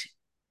about,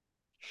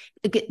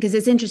 because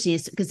it's interesting,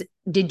 because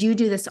did you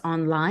do this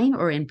online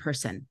or in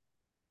person?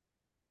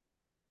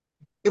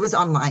 It was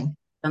online.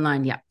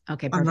 Online. Yeah.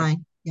 Okay. Perfect.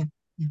 Online. Yeah.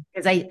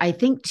 Because I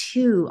think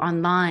too,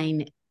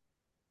 online,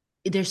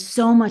 there's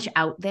so much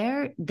out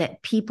there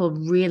that people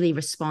really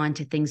respond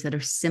to things that are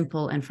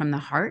simple and from the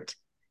heart.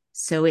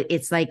 So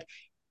it's like,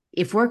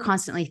 if we're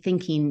constantly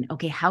thinking,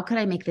 okay, how could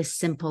I make this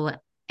simple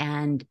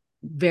and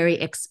very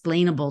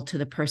explainable to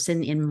the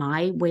person in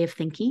my way of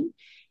thinking?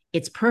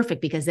 It's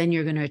perfect, because then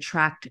you're going to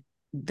attract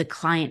the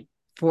client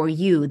for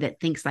you that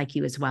thinks like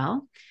you as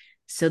well.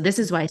 So this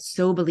is why I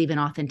so believe in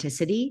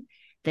authenticity,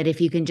 that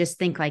if you can just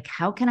think like,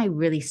 how can I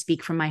really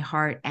speak from my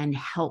heart and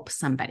help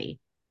somebody?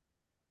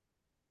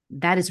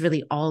 That is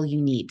really all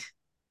you need,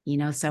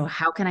 So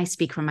how can I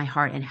speak from my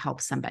heart and help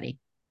somebody?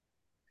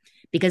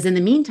 Because in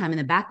the meantime, in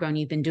the background,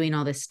 you've been doing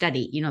all this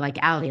study, like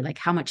Ali, like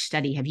how much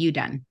study have you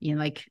done?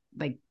 Like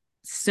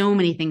so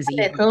many things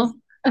that you've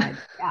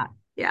yeah.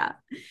 Yeah.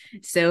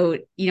 So,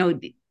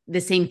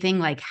 the same thing,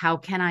 like, how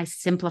can I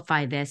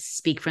simplify this,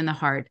 speak from the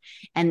heart,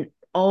 and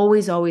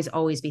always, always,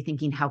 always be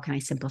thinking, how can I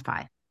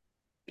simplify?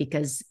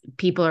 Because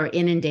people are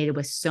inundated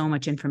with so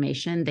much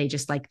information. They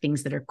just like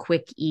things that are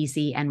quick,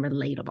 easy, and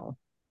relatable.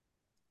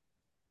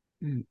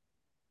 Mm.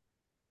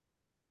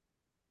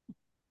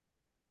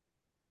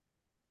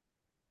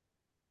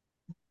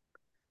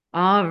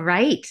 All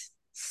right.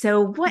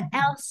 So what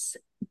else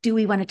do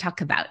we want to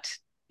talk about?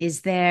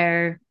 Is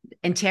there,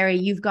 and Terry,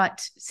 you've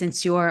got,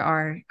 since you're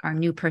our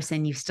new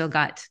person, you've still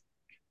got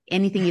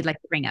anything you'd like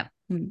to bring up?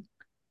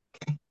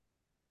 Okay.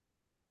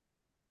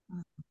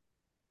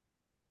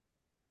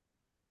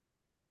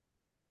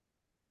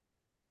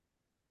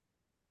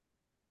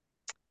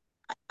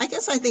 I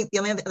guess I think the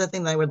only other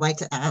thing that I would like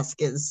to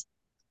ask is,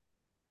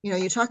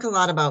 you talk a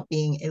lot about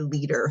being a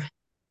leader,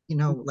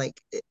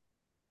 like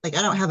I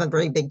don't have a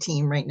very big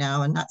team right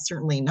now, and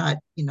certainly not,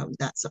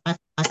 that. So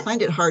I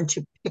find it hard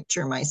to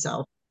picture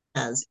myself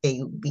as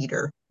a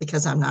leader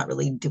because I'm not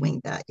really doing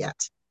that yet.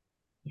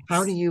 Yes.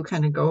 How do you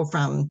kind of go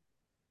from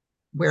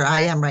where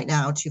I am right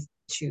now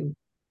to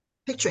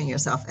picturing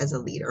yourself as a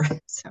leader?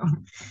 So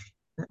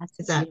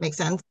does that make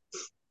sense?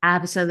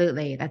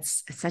 Absolutely.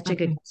 That's such a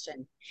good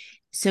question.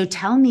 So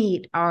tell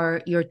me,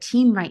 your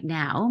team right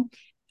now,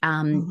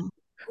 who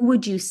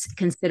would you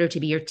consider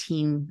to be your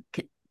team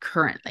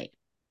currently?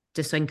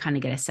 Just so I can kind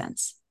of get a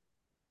sense.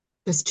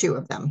 There's 2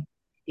 of them.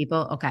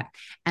 People. Okay.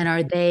 And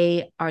are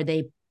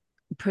they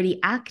pretty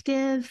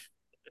active?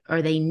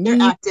 Are they new?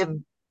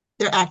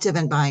 They're active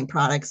in buying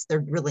products.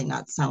 They're really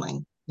not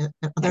selling.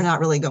 They're not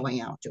really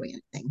going out doing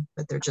anything,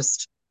 but they're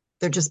just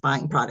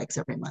buying products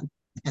every month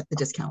at the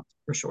discount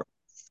for sure.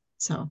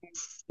 So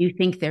you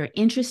think they're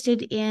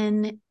interested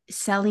in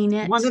selling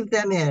it? One of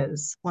them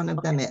is.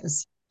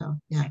 So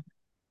yeah.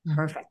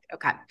 Perfect.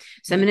 Okay.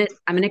 So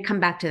I'm gonna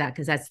come back to that,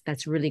 because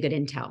that's really good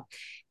intel.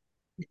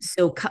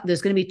 So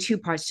there's going to be 2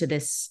 parts to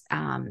this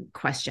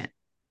question.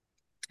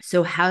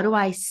 So how do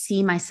I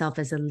see myself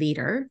as a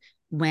leader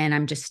when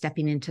I'm just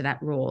stepping into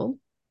that role?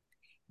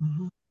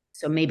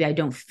 So maybe I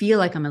don't feel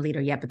like I'm a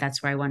leader yet, but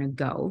that's where I want to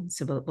go.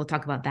 So we'll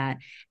talk about that.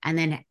 And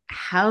then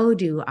how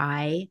do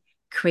I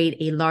create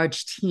a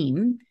large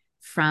team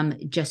from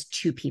just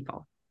 2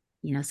 people?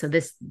 So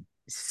this is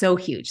so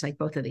huge, like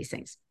both of these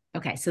things.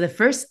 Okay. So the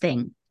first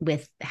thing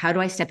with how do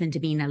I step into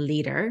being a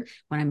leader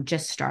when I'm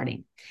just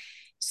starting?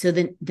 So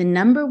the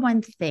number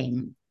one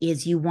thing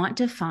is you want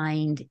to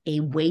find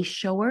a way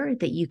shower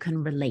that you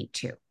can relate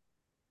to.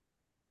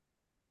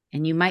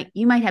 And you might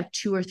have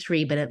 2 or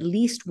 3, but at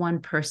least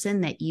one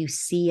person that you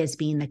see as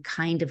being the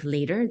kind of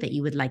leader that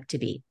you would like to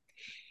be.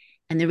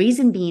 And the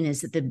reason being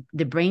is that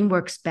the brain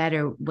works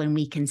better when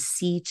we can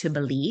see to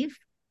believe.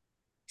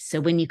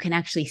 So when you can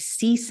actually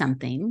see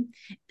something,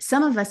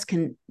 some of us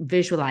can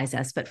visualize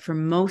us, but for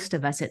most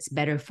of us, it's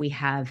better if we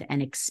have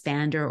an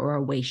expander or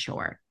a way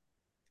shower,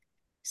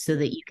 so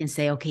that you can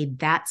say, okay,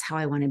 that's how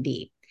I want to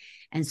be.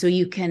 And so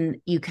you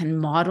can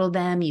model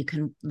them, you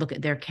can look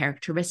at their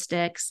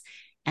characteristics.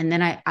 And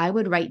then I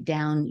would write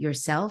down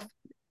yourself,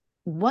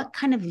 what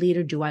kind of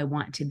leader do I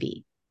want to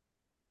be?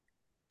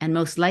 And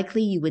most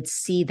likely you would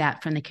see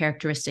that from the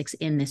characteristics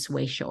in this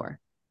way shower.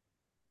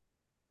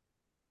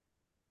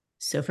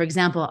 So for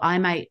example, I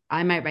might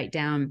write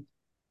down,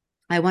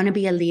 I want to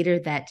be a leader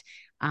that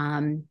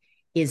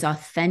is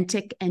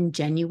authentic and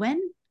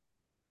genuine,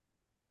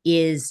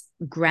 is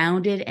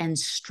grounded and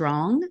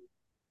strong,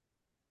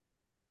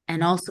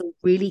 and also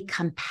really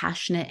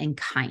compassionate and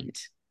kind.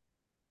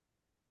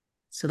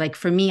 So like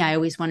for me, I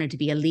always wanted to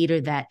be a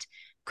leader that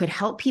could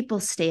help people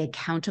stay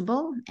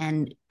accountable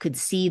and could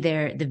see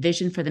the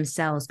vision for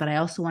themselves. But I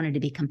also wanted to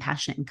be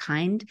compassionate and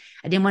kind.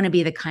 I didn't want to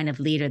be the kind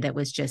of leader that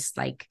was just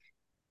like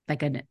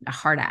a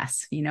hard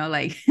ass,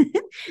 like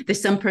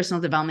there's some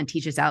personal development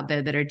teachers out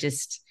there that are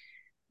just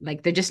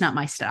like, they're just not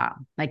my style.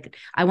 Like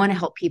I want to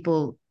help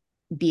people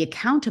be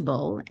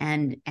accountable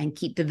and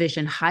keep the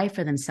vision high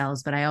for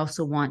themselves. But I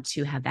also want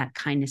to have that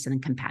kindness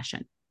and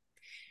compassion.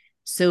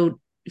 So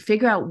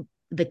figure out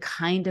the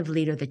kind of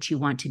leader that you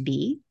want to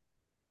be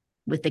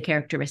with the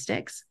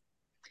characteristics,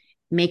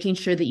 making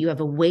sure that you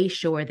have a way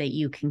shower that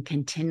you can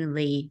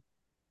continually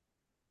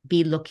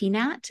be looking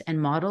at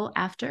and model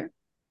after.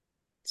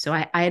 So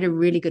I had a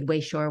really good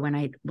Wayshower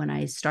when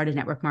I started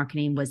network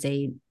marketing.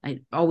 I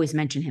always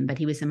mention him, but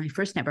he was in my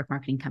first network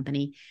marketing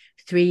company,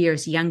 3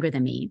 years younger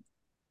than me,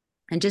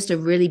 and just a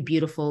really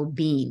beautiful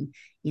being,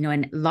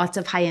 and lots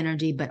of high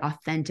energy, but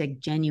authentic,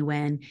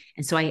 genuine.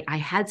 And so I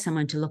had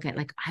someone to look at,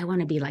 like, I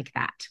want to be like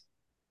that.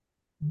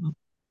 Mm-hmm.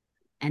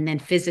 And then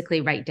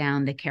physically write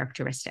down the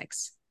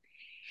characteristics.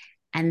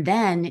 And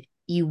then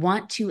you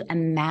want to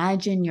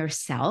imagine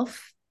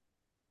yourself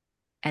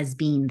as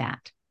being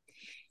that.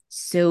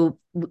 So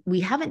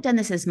we haven't done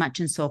this as much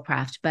in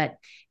Soulcraft, but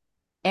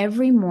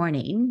every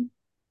morning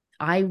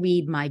I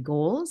read my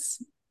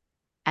goals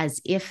as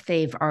if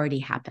they've already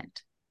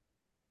happened.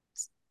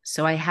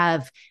 So I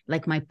have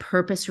like my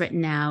purpose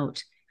written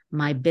out,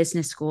 my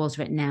business goals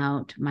written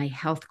out, my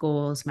health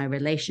goals, my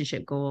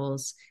relationship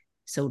goals.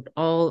 So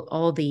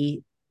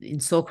in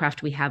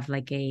Soulcraft, we have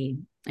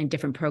in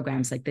different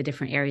programs, like the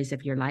different areas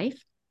of your life.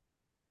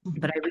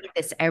 But I read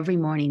this every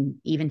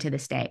morning, even to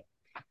this day,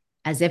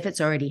 as if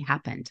it's already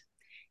happened.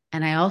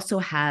 And I also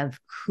have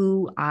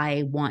who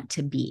I want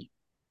to be.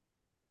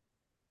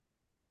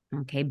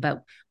 Okay.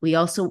 But we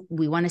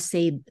want to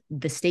say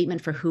the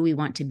statement for who we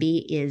want to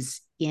be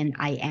is in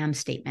I am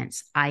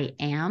statements. I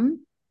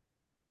am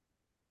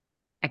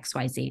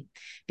XYZ,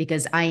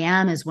 because I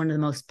am is one of the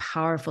most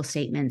powerful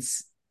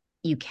statements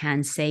you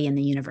can say in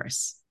the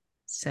universe.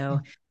 So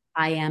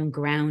I am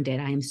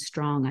grounded. I am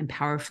strong. I'm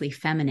powerfully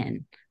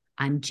feminine.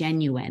 I'm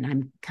genuine.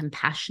 I'm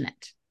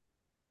compassionate.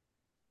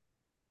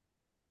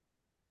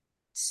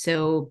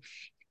 So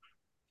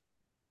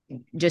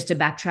just to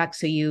backtrack,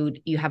 so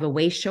you have a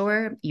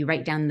Wayshower, you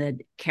write down the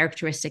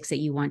characteristics that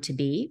you want to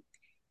be,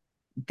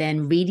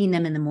 then reading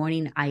them in the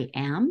morning, I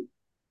am.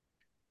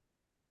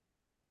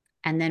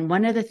 And then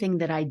one other thing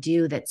that I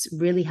do that's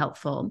really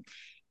helpful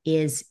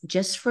is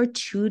just for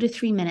 2 to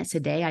 3 minutes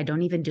a day, I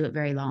don't even do it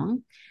very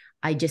long.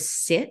 I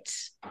just sit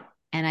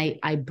and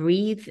I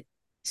breathe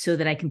so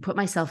that I can put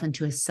myself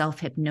into a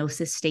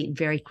self-hypnosis state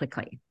very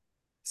quickly.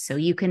 So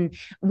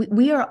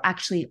we are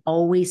actually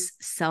always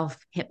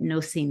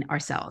self-hypnosing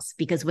ourselves,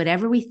 because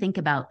whatever we think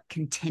about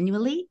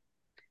continually,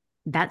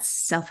 that's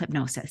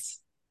self-hypnosis.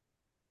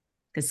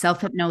 Because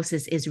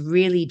self-hypnosis is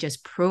really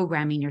just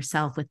programming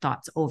yourself with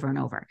thoughts over and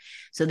over.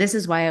 So this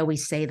is why I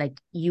always say, like,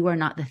 you are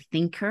not the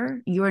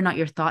thinker. You are not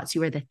your thoughts.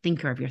 You are the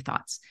thinker of your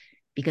thoughts,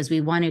 because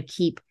we want to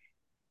keep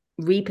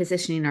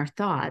repositioning our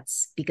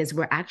thoughts, because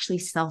we're actually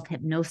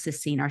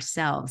self-hypnosising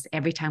ourselves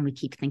every time we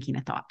keep thinking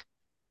a thought.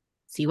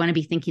 So you want to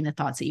be thinking the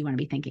thoughts that you want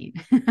to be thinking.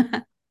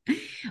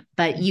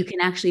 But you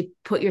can actually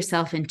put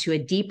yourself into a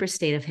deeper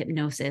state of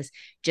hypnosis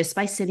just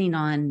by sitting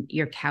on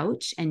your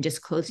couch and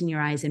just closing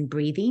your eyes and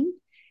breathing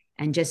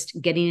and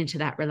just getting into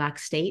that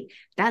relaxed state.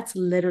 That's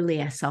literally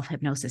a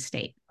self-hypnosis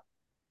state.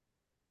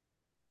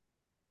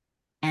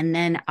 And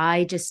then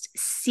I just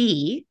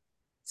see,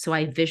 so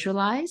I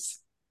visualize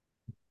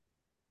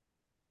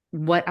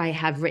what I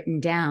have written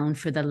down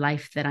for the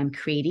life that I'm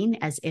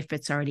creating as if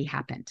it's already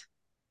happened.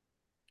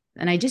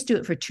 And I just do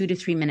it for 2 to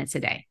 3 minutes a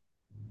day.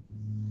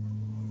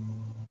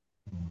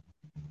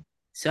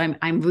 So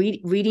I'm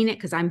reading it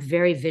because I'm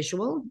very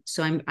visual.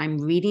 So I'm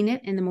reading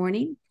it in the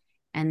morning.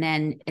 And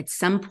then at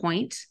some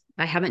point,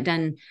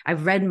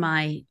 I've read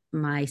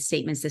my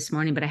statements this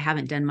morning, but I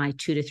haven't done my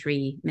 2 to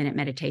 3 minute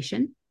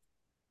meditation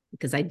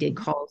because I did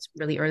calls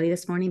really early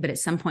this morning. But at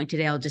some point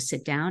today, I'll just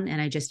sit down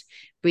and I just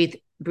breathe,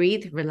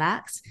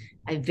 relax.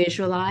 I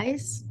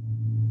visualize.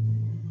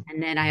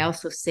 And then I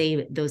also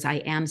say those I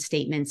am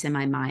statements in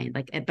my mind,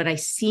 but I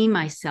see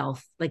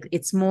myself, like,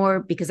 it's more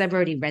because I've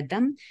already read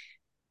them.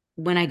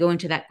 When I go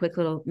into that quick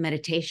little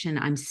meditation,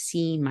 I'm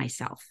seeing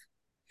myself.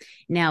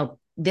 Now,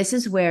 this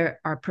is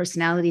where our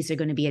personalities are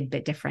going to be a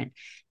bit different.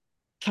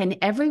 Can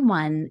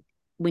everyone,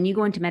 when you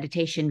go into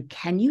meditation,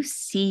 can you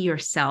see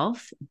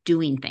yourself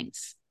doing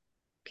things?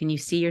 Can you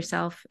see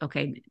yourself?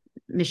 Okay.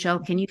 Michelle,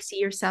 can you see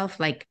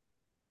yourself?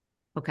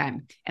 Okay.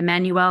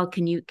 Emmanuel,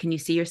 can you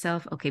see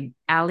yourself? Okay.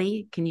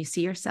 Ali, can you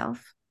see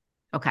yourself?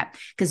 Okay.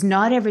 Because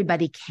not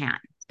everybody can,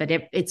 but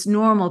it's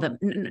normal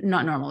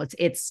not normal.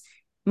 It's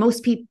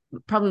most people,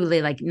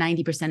 probably like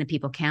 90% of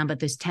people can, but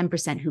there's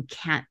 10% who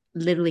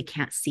literally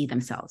can't see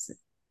themselves.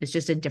 It's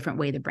just a different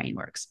way the brain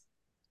works.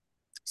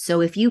 So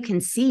if you can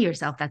see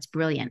yourself, that's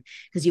brilliant,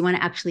 because you want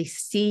to actually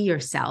see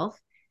yourself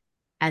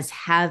as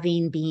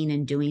having, being,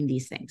 and doing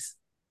these things.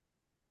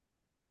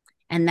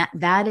 And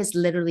that is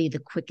literally the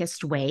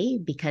quickest way,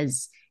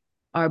 because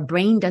our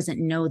brain doesn't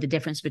know the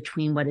difference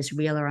between what is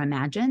real or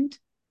imagined.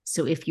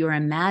 So if you're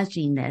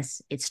imagining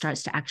this, it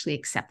starts to actually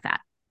accept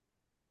that.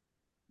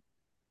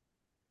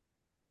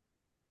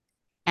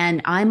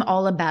 And I'm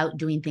all about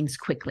doing things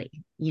quickly.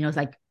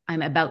 Like,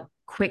 I'm about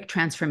quick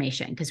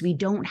transformation, because we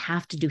don't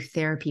have to do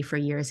therapy for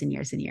years and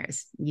years and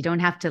years. You don't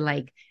have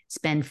to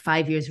spend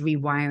 5 years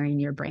rewiring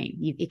your brain.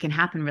 It can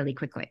happen really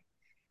quickly,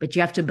 but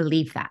you have to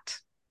believe that.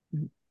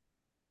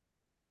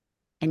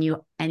 And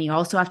you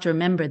also have to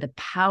remember the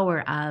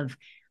power of,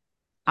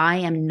 I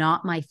am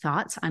not my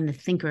thoughts. I'm the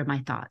thinker of my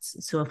thoughts.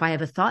 So if I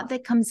have a thought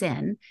that comes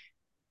in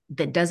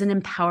that doesn't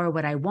empower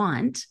what I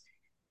want,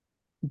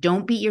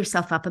 Don't beat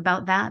yourself up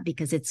about that,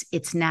 because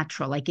it's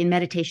natural. Like in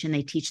meditation,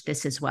 they teach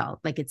this as well.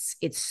 Like it's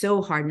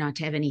so hard not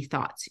to have any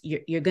thoughts.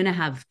 You're going to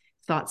have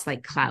thoughts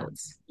like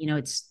clouds.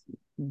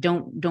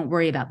 Don't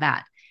worry about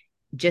that.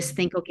 Just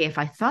think, okay, if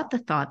I thought the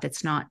thought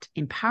that's not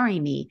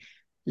empowering me,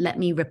 let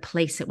me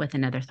replace it with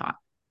another thought.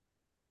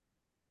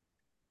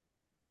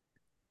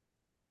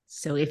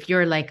 So if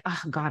you're like,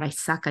 oh God, I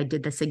suck, I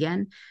did this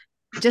again,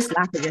 just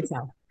laugh at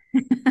yourself.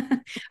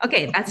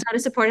 Okay, that's not a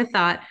supportive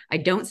thought. I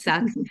don't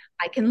suck.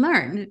 I can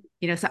learn,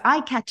 so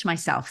I catch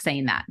myself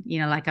saying that,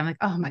 like, I'm like,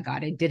 oh my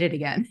God, I did it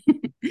again.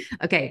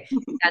 Okay,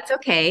 that's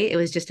okay. It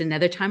was just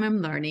another time I'm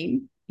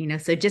learning,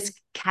 so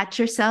just catch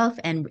yourself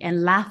and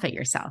laugh at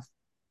yourself.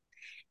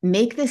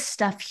 Make this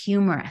stuff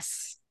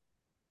humorous.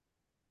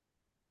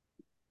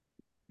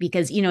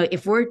 Because,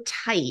 if we're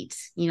tight,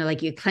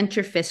 like you clench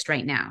your fist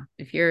right now,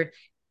 if you're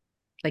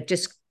like,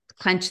 just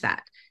clench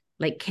that.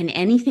 Like, can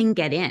anything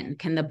get in?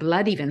 Can the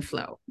blood even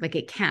flow? Like,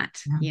 it can't.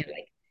 Yeah.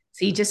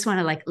 So you just want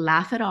to like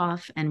laugh it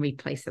off and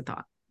replace the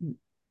thought.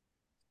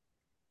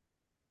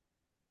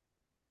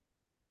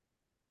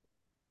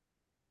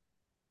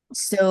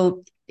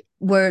 So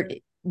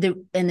the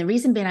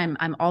reason being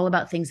I'm all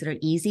about things that are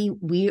easy.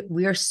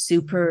 We are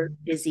super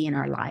busy in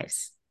our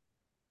lives.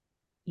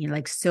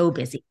 Like so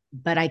busy.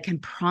 But I can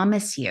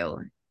promise you,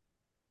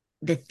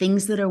 the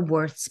things that are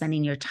worth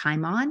spending your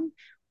time on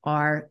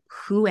are,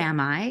 who am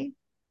I?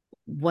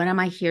 What am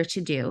I here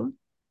to do?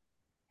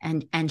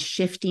 And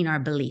shifting our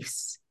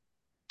beliefs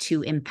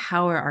to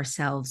empower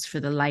ourselves for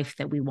the life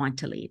that we want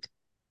to lead.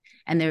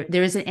 And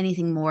there isn't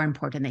anything more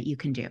important that you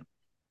can do.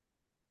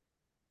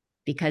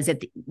 Because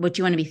what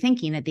you want to be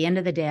thinking at the end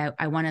of the day,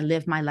 I want to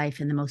live my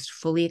life in the most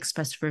fully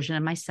expressed version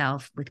of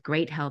myself, with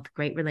great health,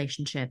 great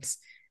relationships.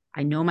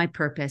 I know my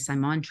purpose.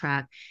 I'm on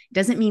track.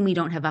 Doesn't mean we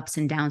don't have ups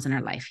and downs in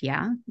our life.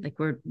 Yeah. Like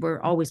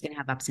we're always going to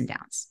have ups and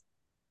downs.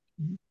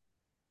 Mm-hmm.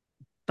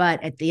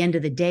 But at the end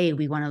of the day,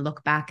 we want to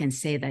look back and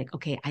say like,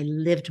 okay, I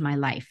lived my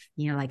life,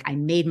 like I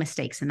made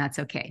mistakes, and that's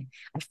okay.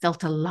 I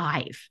felt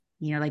alive,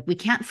 like we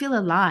can't feel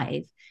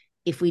alive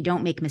if we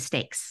don't make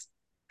mistakes.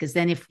 Because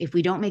then if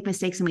we don't make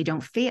mistakes and we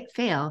don't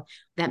fail,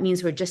 that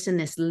means we're just in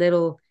this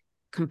little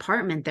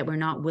compartment that we're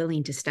not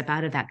willing to step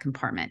out of that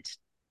compartment,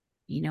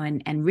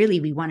 and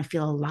really we want to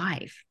feel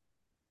alive.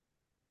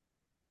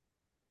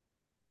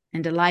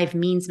 And alive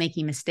means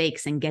making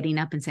mistakes and getting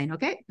up and saying,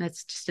 okay,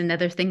 that's just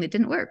another thing that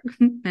didn't work.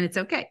 And it's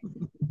okay.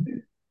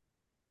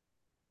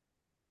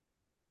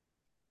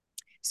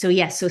 So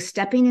yes, so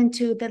stepping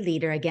into the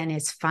leader again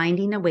is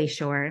finding a way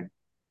shore,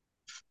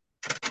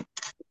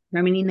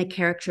 determining the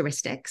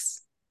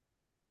characteristics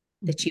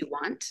that you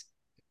want,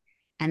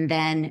 and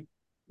then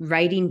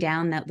writing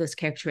down those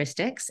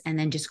characteristics, and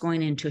then just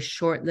going into a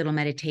short little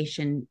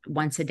meditation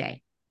once a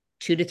day,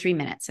 2 to 3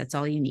 minutes. That's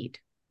all you need.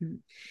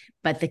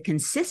 But the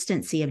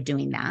consistency of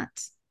doing that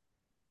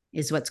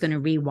is what's going to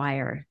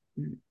rewire.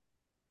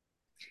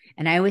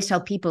 And I always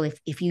tell people,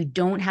 if you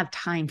don't have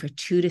time for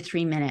 2 to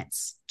 3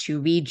 minutes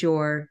to read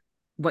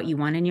what you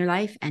want in your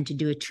life and to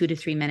do a 2 to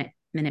 3 minute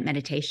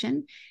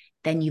meditation,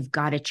 then you've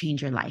got to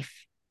change your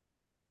life.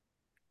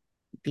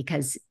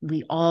 Because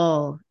we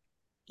all,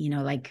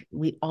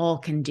 we all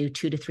can do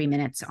 2 to 3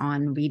 minutes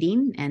on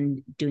reading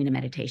and doing a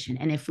meditation.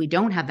 And if we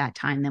don't have that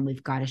time, then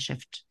we've got to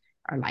shift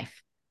our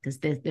life, because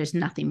there's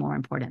nothing more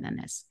important than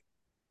this.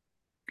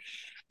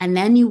 And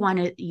then you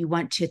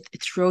want to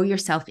throw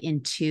yourself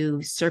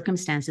into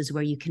circumstances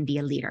where you can be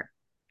a leader,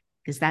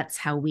 because that's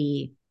how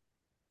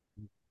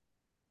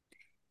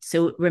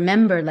so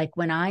remember, like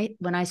when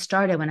I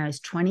started, when I was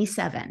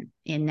 27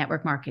 in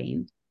network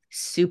marketing,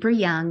 super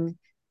young,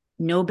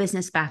 no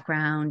business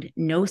background,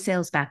 no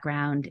sales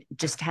background,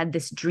 just had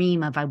this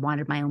dream of I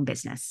wanted my own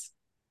business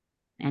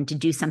and to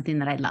do something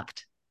that I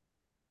loved.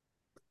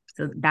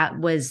 So that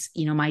was,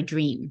 my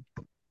dream.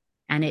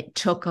 And it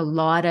took a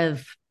lot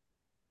of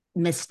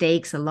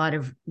mistakes, a lot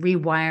of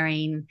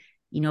rewiring,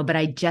 but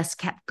I just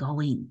kept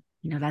going,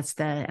 and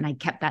I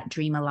kept that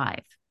dream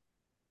alive.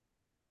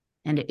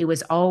 And it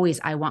was always,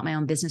 I want my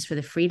own business for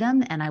the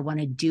freedom, and I want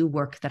to do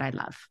work that I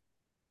love.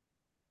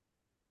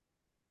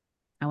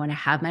 I want to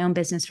have my own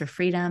business for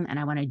freedom, and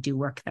I want to do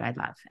work that I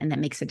love. And that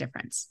makes a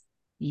difference.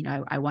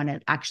 I want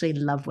to actually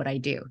love what I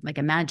do. Like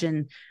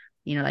imagine,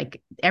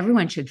 like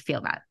everyone should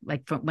feel that.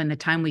 Like when the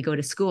time we go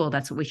to school,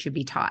 that's what we should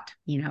be taught,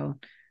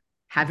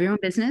 have your own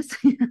business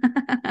and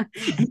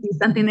do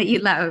something that you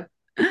love.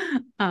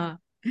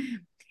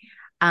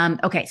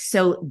 Okay.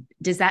 So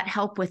does that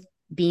help with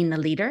being the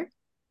leader?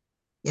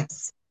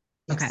 Yes.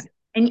 Okay.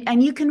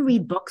 And you can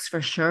read books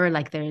for sure.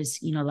 Like there's,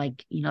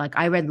 like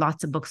I read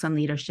lots of books on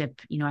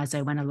leadership, as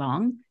I went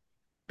along,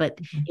 but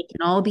it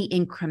can all be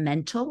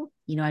incremental,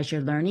 as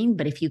you're learning.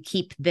 But if you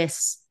keep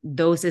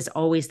those is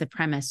always the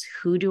premise.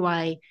 Who do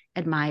I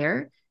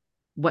admire?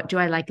 What do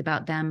I like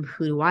about them?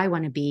 Who do I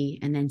want to be?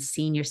 And then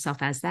seeing yourself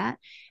as that,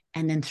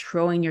 and then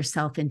throwing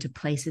yourself into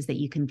places that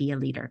you can be a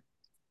leader.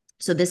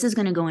 So this is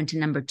going to go into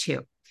number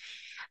 2.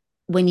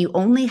 When you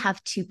only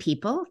have 2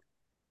 people,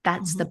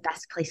 that's the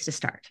best place to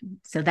start.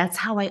 So that's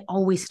how I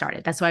always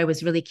started. That's why I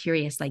was really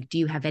curious. Like, do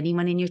you have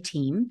anyone in your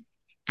team?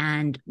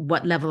 and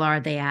what level are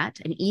they at.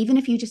 And even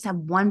if you just have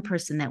one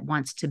person that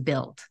wants to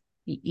build,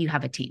 you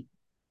have a team.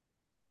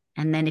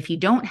 And then if you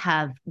don't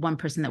have one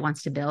person that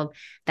wants to build,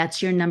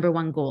 that's your number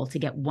one goal, to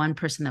get one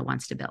person that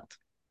wants to build.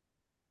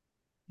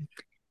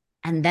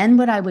 And then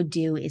what I would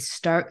do is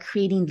start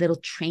creating little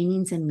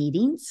trainings and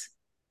meetings,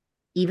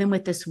 even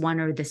with this one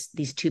or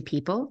these two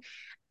people,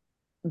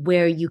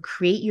 where you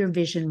create your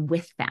vision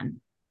with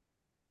them.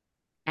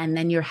 And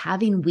then you're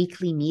having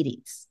weekly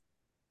meetings.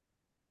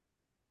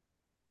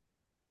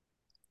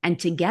 And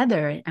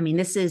together, I mean,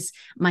 this is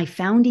my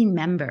founding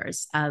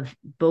members of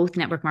both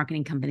network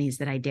marketing companies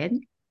that I did.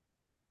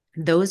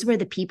 Those were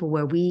the people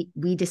where we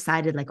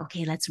decided, like,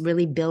 okay, let's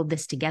really build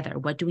this together.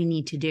 What do we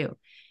need to do?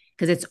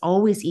 Because it's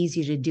always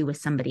easier to do with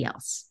somebody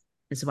else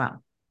as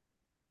well.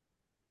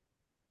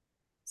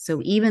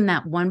 So even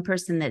that one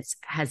person that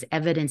has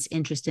evidence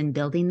interest in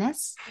building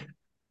this,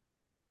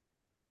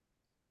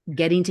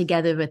 getting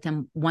together with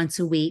them once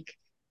a week,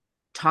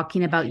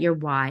 talking about your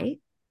why.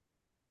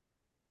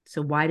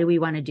 So why do we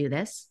want to do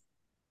this?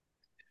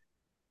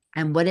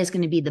 And what is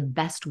going to be the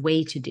best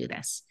way to do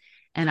this?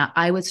 And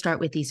I would start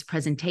with these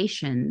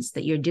presentations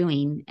that you're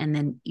doing, and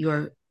then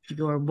your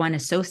one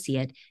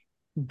associate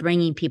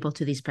bringing people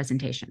to these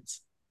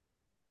presentations.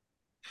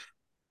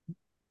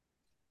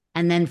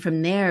 And then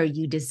from there,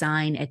 you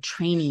design a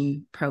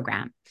training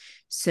program.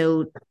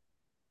 So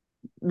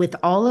with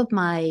all of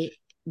my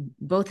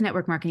both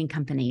network marketing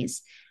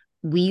companies,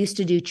 we used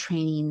to do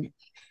training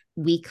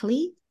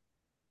weekly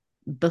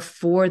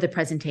before the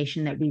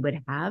presentation that we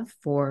would have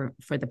for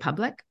the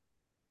public.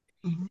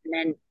 Mm-hmm. And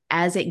then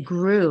as it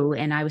grew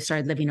and I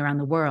started living around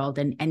the world,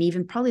 and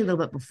even probably a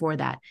little bit before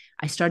that,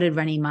 I started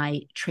running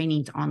my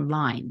trainings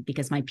online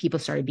because my people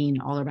started being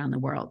all around the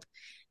world.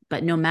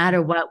 But no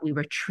matter what, we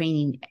were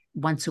training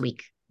once a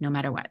week, no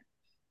matter what.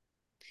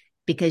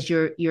 Because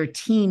your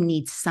team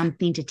needs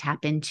something to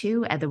tap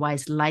into.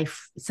 Otherwise,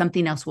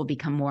 something else will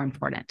become more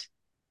important.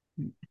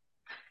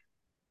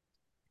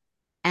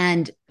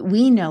 And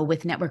we know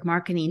with network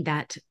marketing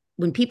that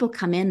when people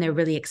come in, they're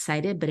really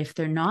excited. But if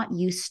they're not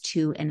used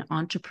to an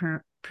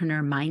entrepreneur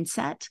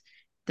mindset,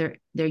 they're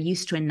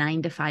used to a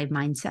 9-to-5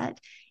 mindset,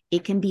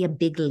 it can be a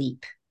big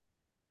leap.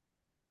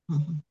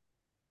 Mm-hmm.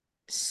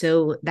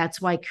 So that's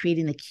why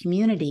creating the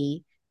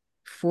community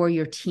for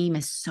your team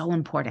is so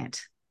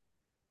important.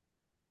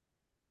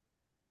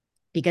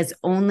 Because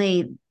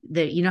only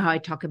you know how I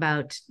talk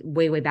about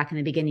way back in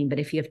the beginning, but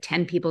if you have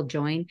 10 people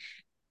join,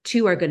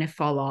 2 are going to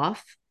fall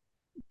off,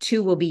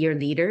 2 will be your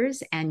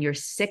leaders, and your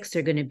 6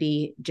 are going to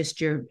be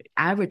just your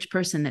average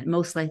person that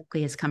most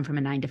likely has come from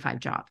a 9-to-5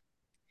 job.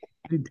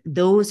 And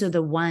those are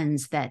the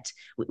ones that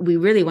we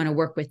really want to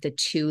work with, the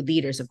 2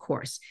 leaders, of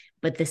course,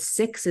 but the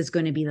 6 is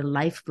going to be the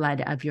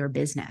lifeblood of your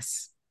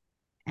business.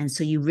 And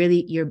so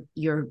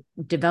you're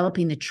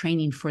developing the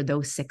training for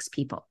those 6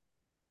 people.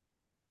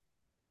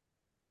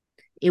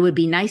 It would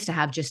be nice to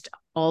have just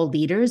all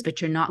leaders,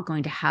 but you're not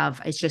going to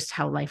have, it's just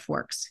how life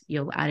works.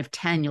 Out of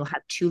 10, you'll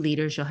have 2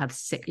 leaders, you'll have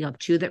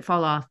 2 that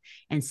fall off,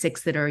 and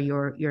 6 that are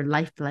your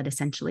lifeblood,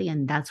 essentially.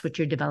 And that's what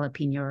you're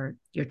developing your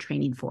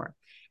training for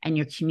and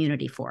your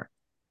community for.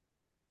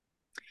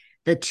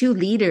 The 2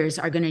 leaders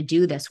are going to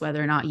do this,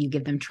 whether or not you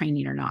give them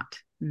training or not.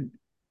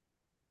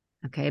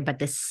 Okay. But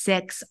the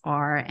 6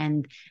 are,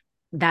 and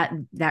that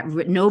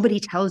nobody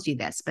tells you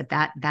this, but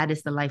that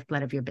is the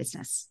lifeblood of your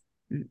business.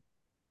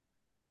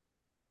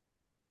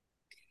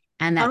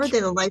 And how are they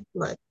the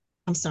lifeblood?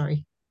 I'm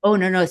sorry. Oh,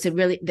 no. So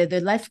really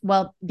the life,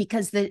 well,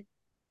 because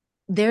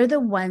they're the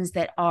ones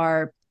that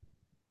are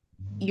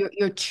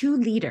your 2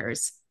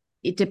 leaders.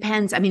 It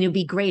depends. I mean, it'd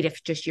be great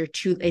if just your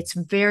 2, it's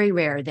very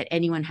rare that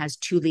anyone has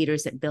 2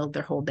 leaders that build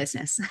their whole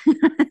business.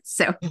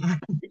 So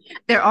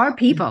there are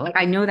people, like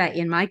I know that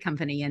in my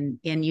company in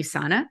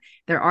USANA,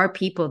 there are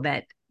people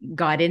that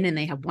got in and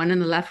they have one on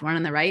the left, one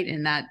on the right,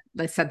 and that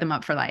let's set them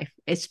up for life.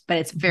 But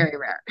it's very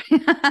rare.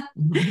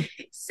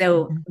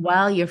 So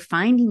while you're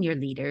finding your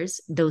leaders,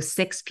 those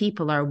 6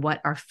 people are what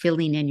are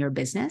filling in your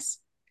business.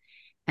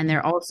 And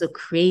they're also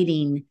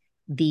creating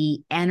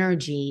the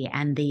energy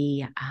and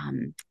the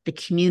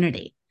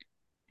community.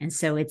 And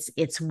so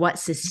it's what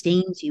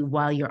sustains you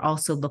while you're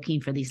also looking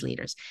for these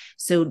leaders.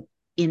 So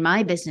in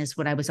my business,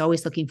 what I was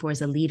always looking for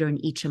is a leader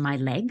in each of my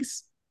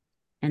legs.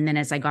 And then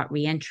as I got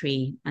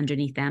reentry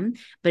underneath them,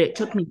 but it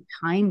took me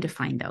time to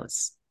find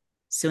those.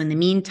 So in the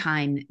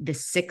meantime, the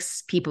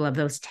 6 people of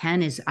those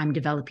 10 is I'm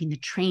developing the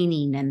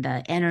training and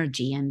the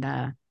energy and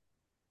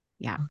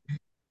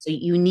so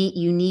you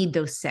need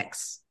those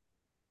 6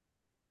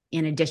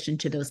 in addition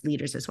to those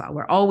leaders as well.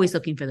 We're always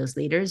looking for those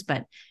leaders,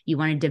 but you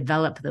want to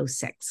develop those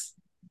 6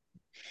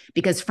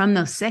 because from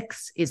those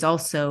 6 is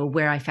also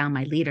where I found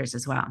my leaders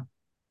as well.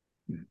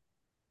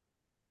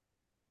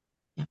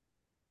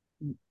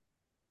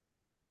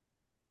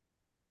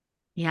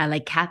 Yeah,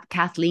 like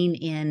Kathleen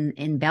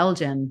in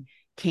Belgium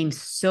came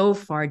so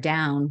far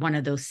down one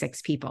of those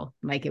 6 people.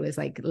 Like it was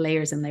like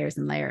layers and layers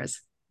and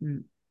layers,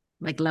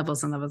 like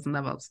levels and levels and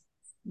levels.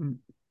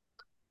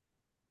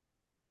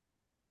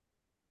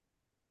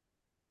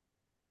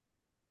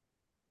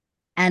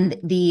 And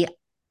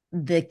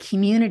the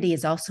community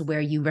is also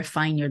where you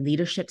refine your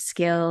leadership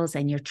skills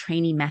and your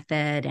training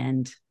method.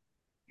 And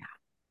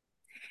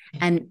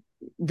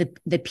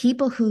the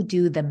people who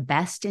do the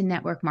best in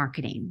network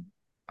marketing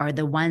are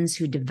the ones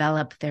who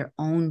develop their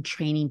own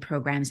training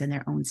programs and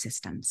their own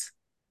systems.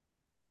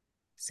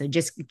 So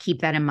just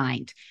keep that in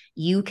mind.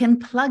 You can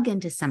plug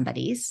into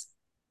somebody's,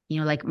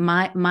 like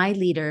my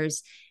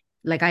leaders,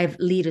 like I have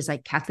leaders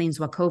like Kathleen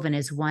Zwakoven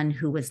is one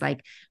who was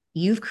like,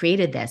 you've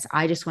created this.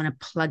 I just want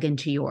to plug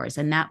into yours.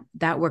 And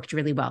that worked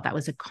really well. That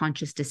was a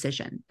conscious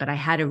decision, but I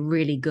had a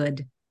really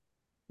good,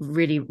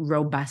 really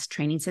robust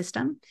training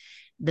system.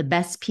 The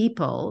best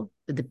people,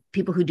 the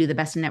people who do the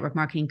best in network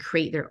marketing,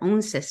 create their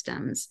own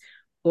systems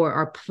or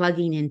are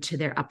plugging into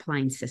their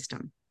upline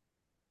system.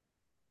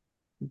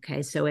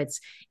 Okay. So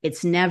it's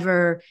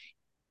never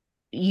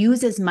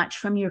use as much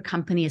from your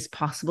company as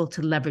possible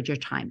to leverage your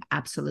time.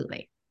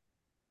 Absolutely.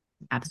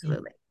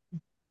 Absolutely.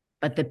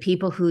 But the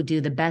people who do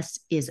the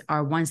best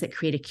are ones that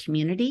create a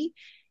community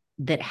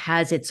that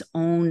has its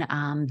own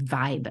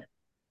vibe,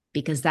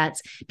 because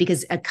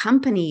a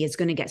company is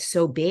going to get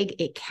so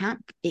big, it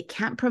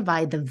can't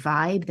provide the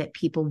vibe that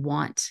people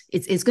want.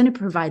 It's going to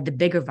provide the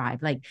bigger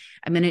vibe. Like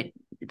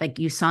like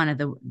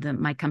USANA,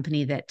 my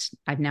company that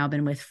I've now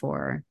been with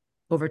for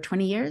over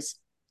 20 years,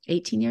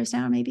 18 years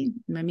now, maybe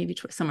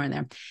somewhere in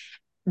there.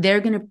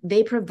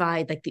 They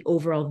provide like the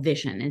overall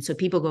vision. And so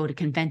people go to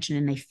convention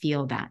and they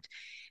feel that.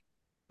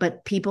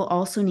 But people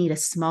also need a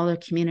smaller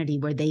community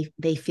where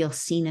they feel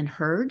seen and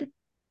heard.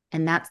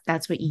 And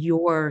that's what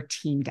your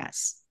team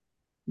does.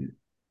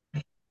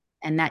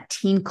 And that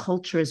team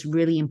culture is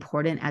really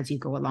important as you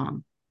go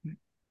along,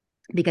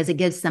 because it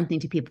gives something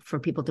to people for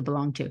people to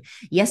belong to.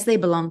 Yes, they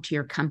belong to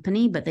your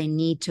company, but they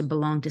need to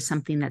belong to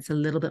something that's a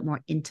little bit more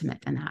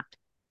intimate than that.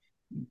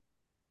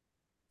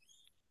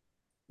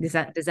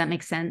 Does that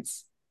make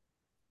sense?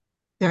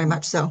 Very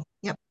much so.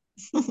 Yep.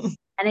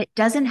 And it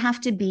doesn't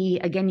have to be,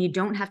 again, you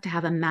don't have to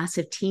have a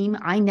massive team.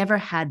 I never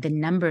had the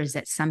numbers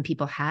that some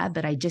people had,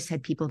 but I just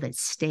had people that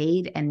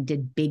stayed and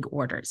did big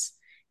orders,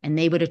 and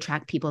they would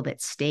attract people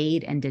that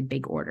stayed and did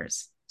big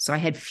orders. So I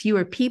had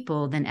fewer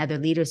people than other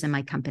leaders in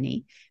my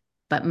company,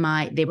 but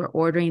they were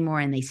ordering more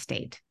and they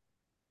stayed.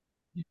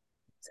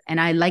 And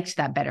I liked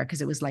that better,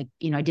 because it was like,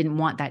 I didn't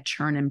want that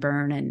churn and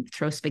burn and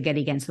throw spaghetti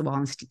against the wall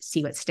and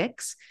see what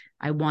sticks.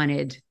 I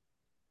wanted,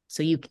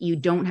 so you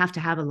don't have to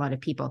have a lot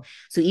of people.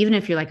 So even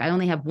if you're like, I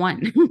only have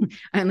one,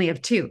 I only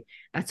have two,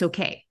 that's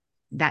okay.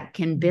 That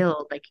can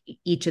build, like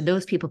each of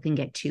those people can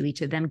get two,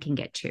 each of them can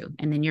get two,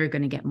 and then you're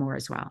going to get more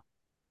as well.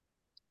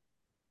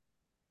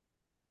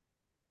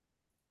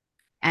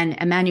 And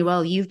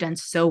Emmanuel, you've done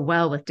so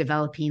well with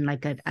developing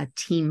like a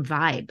team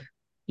vibe,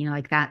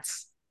 like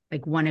that's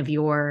like one of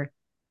your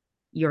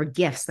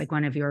gifts, like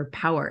one of your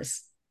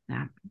powers.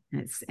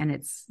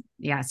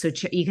 Yeah. So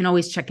you can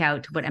always check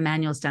out what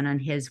Emmanuel's done on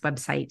his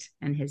website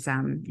and his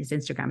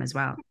Instagram as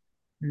well.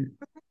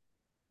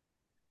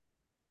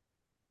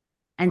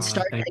 And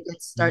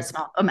start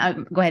small.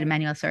 Go ahead,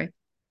 Emmanuel. Sorry.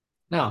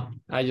 No,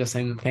 I just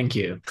saying thank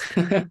you.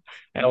 I'm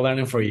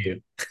learning for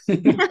you.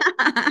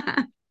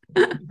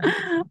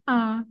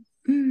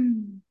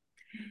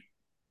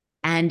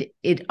 And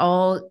it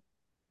all,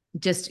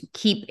 just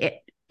keep it,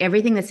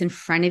 everything that's in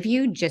front of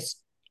you, just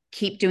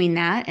keep doing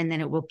that, and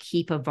then it will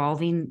keep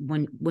evolving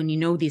when you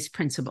know these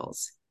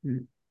principles.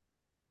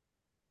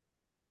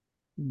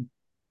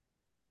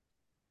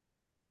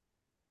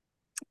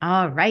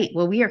 All right.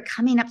 Well, we are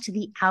coming up to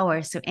the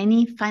hour. So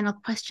any final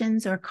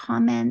questions or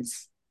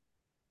comments?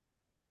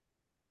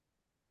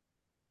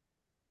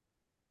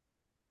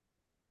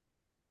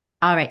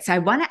 All right. So I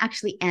want to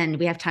actually end.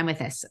 We have time with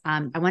this.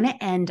 I want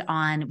to end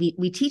on,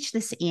 we teach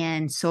this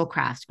in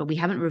Soulcraft, but we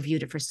haven't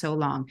reviewed it for so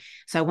long.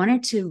 So I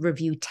wanted to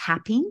review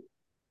tapping,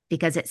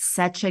 because it's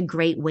such a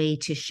great way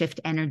to shift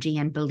energy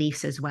and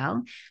beliefs as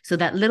well. So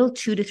that little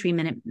 2 to 3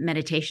 minute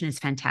meditation is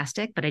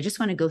fantastic, but I just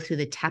want to go through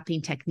the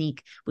tapping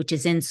technique, which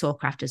is in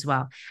Soulcraft as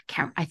well.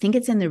 I think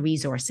it's in the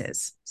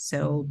resources.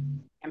 So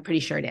I'm pretty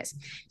sure it is.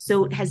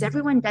 So has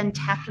everyone done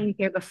tapping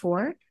here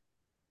before?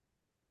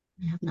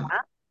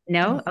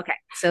 No? Okay.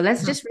 So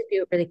let's just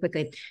review it really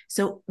quickly.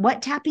 So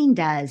what tapping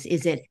does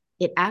is it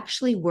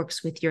actually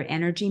works with your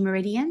energy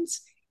meridians,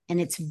 and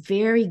it's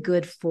very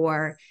good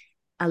for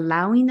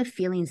allowing the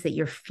feelings that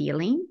you're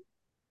feeling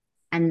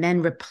and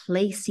then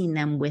replacing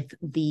them with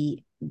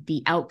the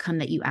outcome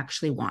that you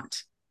actually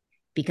want,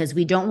 because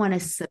we don't want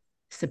to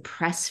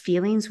suppress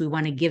feelings. We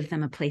want to give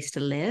them a place to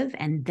live,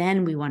 and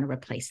then we want to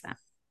replace them.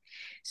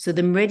 So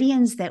the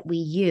meridians that we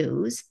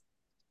use,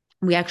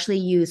 we actually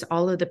use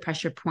all of the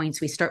pressure points.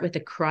 We start with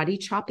the karate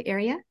chop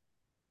area.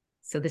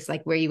 So this,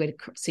 like where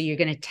so you're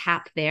going to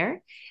tap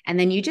there, and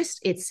then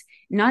it's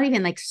not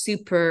even like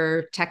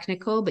super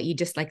technical, but you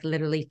just like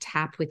literally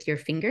tap with your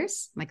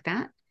fingers like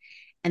that.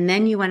 And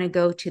then you want to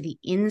go to the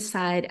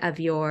inside of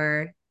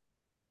your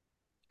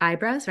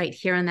eyebrows, right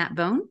here on that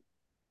bone.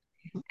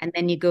 And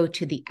then you go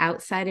to the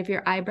outside of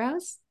your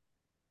eyebrows,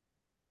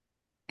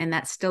 and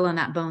that's still on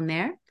that bone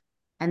there.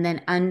 And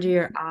then under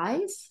your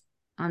eyes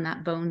on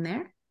that bone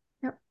there.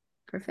 Yep.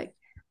 Perfect.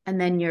 And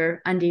then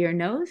you're under your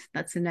nose.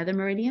 That's another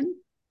meridian.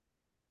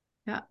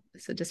 Yeah.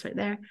 So just right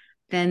there.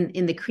 Then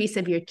in the crease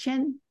of your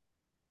chin.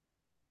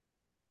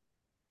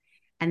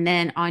 And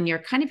then on your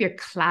kind of your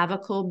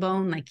clavicle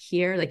bone, like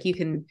here, like you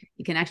can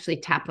actually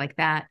tap like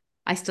that.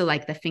 I still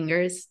like the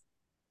fingers.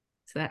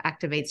 So that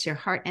activates your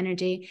heart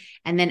energy.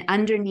 And then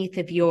underneath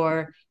of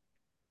your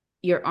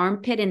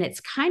armpit, and it's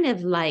kind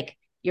of like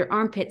your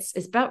armpits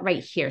is about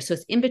right here. So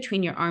it's in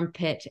between your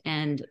armpit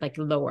and like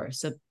lower.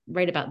 So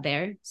right about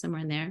there,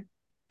 somewhere in there.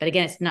 But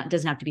again,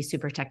 doesn't have to be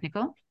super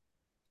technical.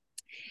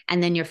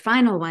 And then your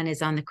final one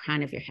is on the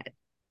crown of your head.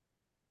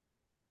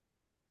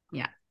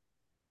 Yeah.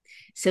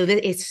 So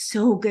that it's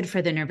so good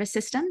for the nervous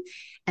system.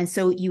 And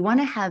so you want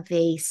to have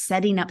a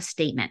setting up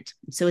statement.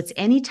 So it's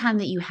anytime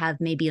that you have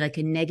maybe like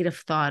a negative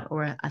thought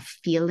or a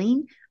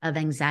feeling of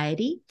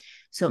anxiety.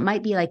 So it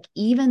might be like,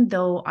 even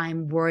though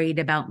I'm worried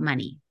about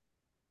money,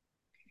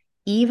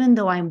 even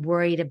though I'm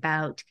worried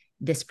about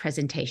this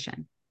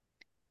presentation,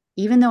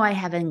 even though I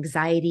have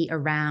anxiety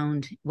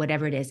around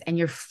whatever it is, and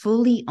you're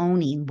fully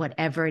owning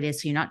whatever it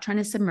is. So you're not trying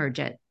to submerge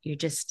it. You're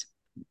just,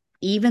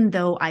 even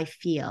though I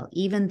feel,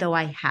 even though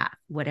I have,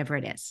 whatever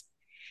it is,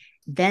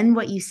 then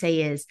what you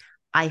say is,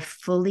 I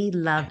fully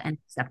love and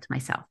accept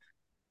myself.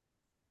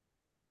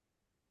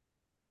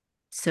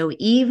 So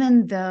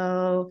even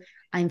though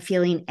I'm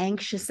feeling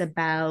anxious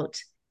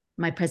about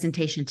my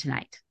presentation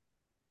tonight,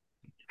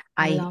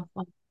 I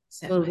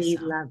fully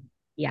love,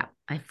 yeah,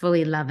 I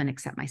fully love and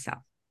accept myself.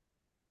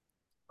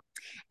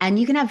 And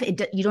you can have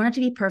it, you don't have to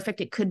be perfect.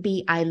 It could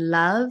be, I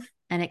love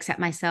and accept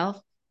myself.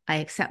 I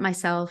accept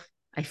myself.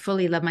 I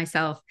fully love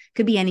myself.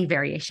 Could be any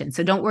variation.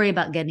 So don't worry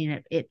about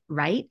getting it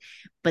right.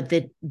 But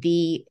the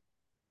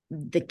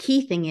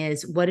key thing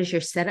is, what is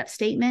your setup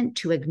statement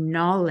to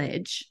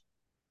acknowledge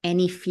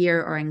any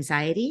fear or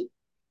anxiety,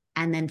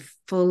 and then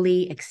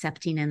fully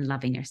accepting and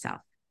loving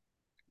yourself.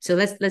 So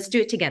let's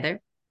do it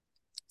together.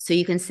 So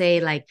you can say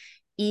like,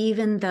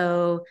 even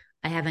though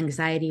I have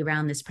anxiety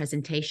around this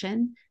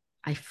presentation,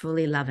 I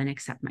fully love and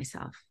accept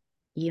myself.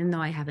 Even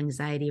though I have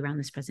anxiety around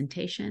this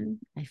presentation,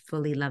 I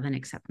fully love and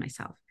accept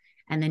myself.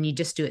 And then you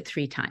just do it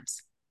 3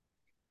 times.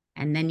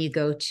 And then you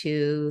go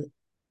to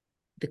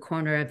the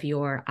corner of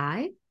your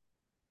eye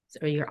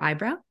or your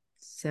eyebrow.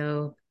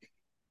 So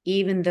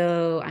even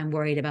though I'm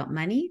worried about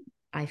money,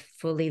 I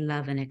fully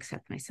love and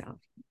accept myself.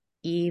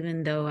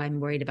 Even though I'm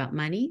worried about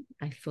money,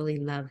 I fully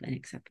love and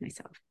accept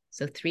myself.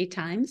 So 3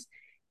 times.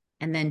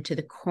 And then to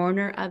the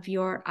corner of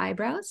your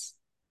eyebrows.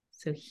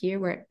 So here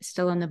we're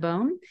still on the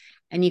bone.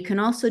 And you can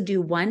also do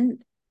one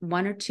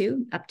or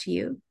 2, up to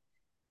you.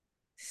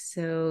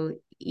 So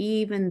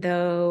even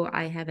though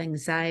I have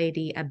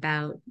anxiety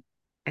about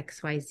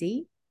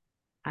XYZ,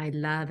 I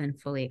love and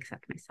fully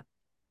accept myself.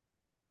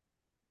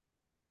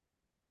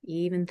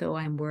 Even though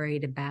I'm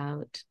worried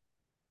about,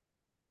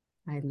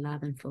 I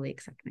love and fully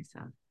accept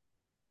myself.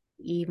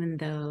 Even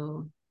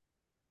though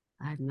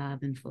I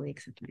love and fully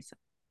accept myself.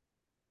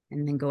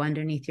 And then go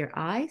underneath your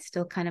eye,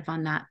 still kind of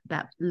on that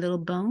little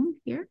bone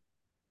here.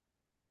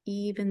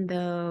 Even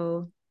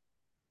though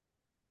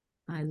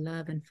I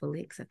love and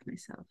fully accept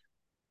myself.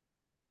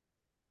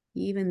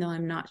 Even though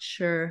I'm not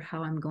sure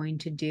how I'm going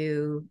to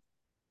do,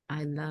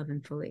 I love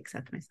and fully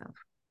accept myself.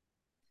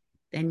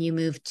 Then you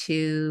move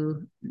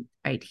to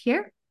right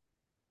here.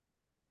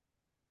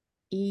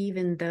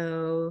 Even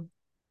though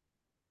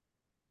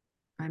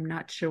I'm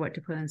not sure what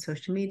to put on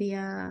social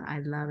media, I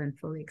love and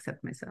fully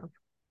accept myself.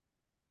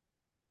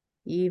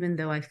 Even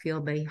though I feel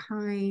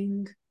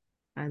behind,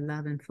 I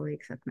love and fully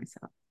accept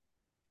myself.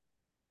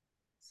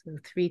 So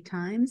 3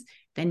 times.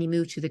 Then you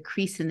move to the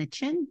crease in the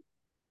chin,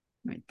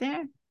 right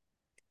there.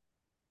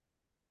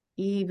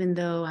 Even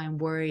though I'm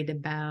worried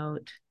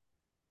about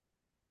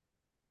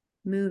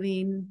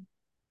moving,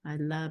 I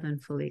love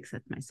and fully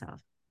accept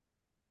myself.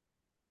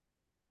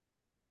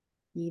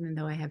 Even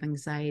though I have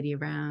anxiety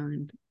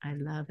around, I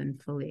love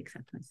and fully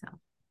accept myself.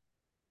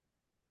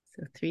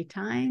 So 3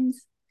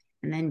 times.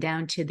 And then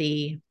down to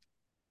the,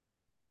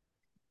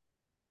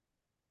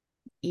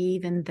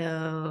 even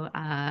though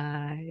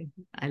I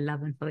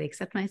love and fully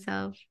accept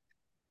myself.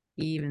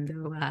 Even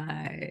though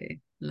I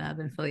love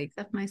and fully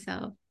accept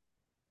myself.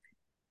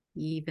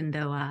 Even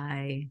though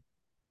I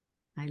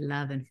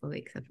love and fully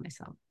accept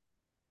myself.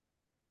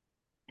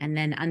 And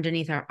then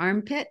underneath our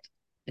armpit,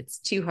 it's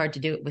too hard to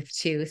do it with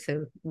 2,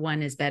 so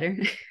 1 is better.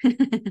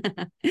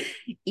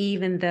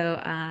 Even though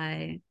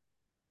I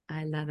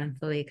love and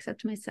fully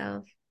accept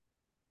myself.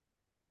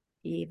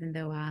 Even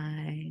though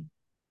I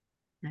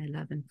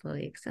love and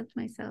fully accept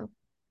myself.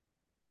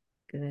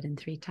 Good, and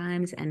 3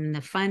 times. And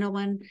the final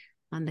one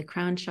on the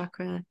crown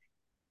chakra,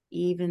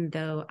 even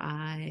though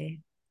I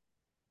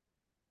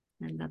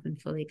love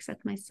and fully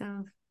accept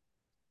myself.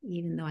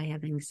 Even though I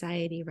have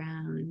anxiety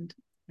around,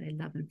 I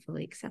love and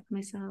fully accept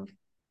myself.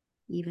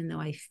 Even though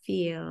I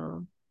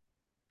feel,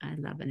 I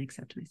love and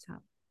accept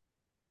myself.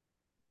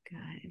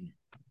 Good.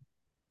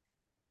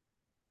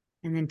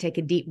 And then take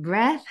a deep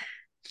breath.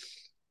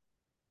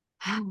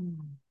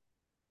 And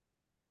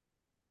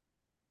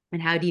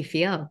how do you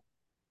feel?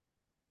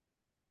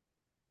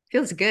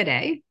 Feels good,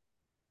 eh?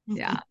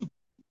 Yeah.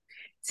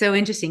 So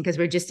interesting because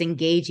we're just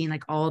engaging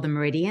like all the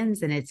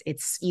meridians, and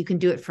it's you can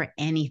do it for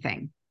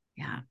anything.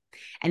 Yeah.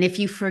 And if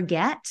you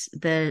forget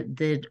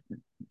the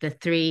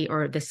 3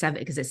 or the 7,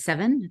 because it's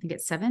 7, I think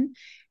it's 7,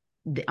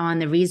 on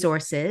the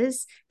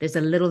resources, there's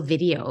a little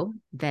video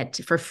that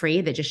for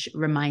free that just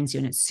reminds you,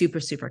 and it's super,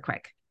 super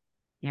quick.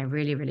 Yeah,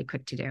 really, really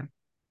quick to do.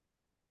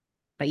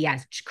 But yeah,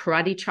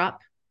 karate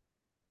chop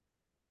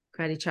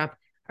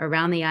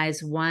around the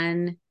eyes.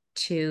 1,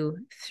 2,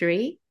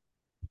 3.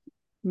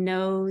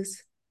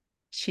 Nose,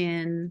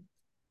 chin,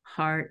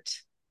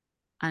 heart,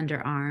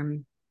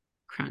 underarm,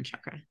 crown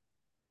chakra.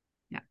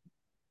 Yeah.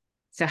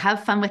 So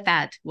have fun with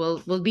that.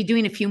 We'll be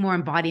doing a few more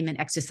embodiment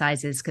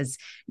exercises because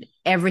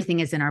everything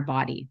is in our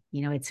body.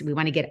 You know, we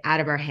want to get out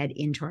of our head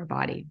into our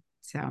body.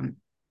 So, all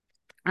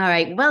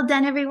right. Well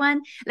done,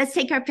 everyone. Let's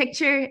take our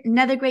picture.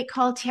 Another great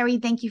call. Terry,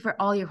 thank you for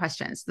all your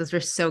questions. Those were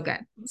so good.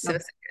 So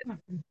good.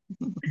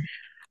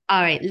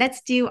 All right.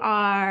 Let's do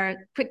our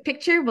quick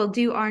picture. We'll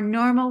do our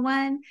normal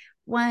one.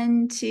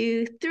 1,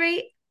 2,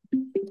 3.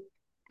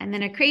 And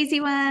then a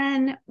crazy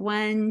one.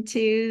 1,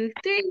 2,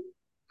 3.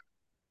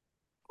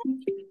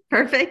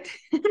 Perfect.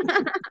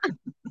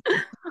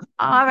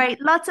 All right.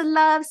 Lots of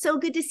love. So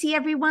good to see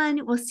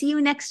everyone. We'll see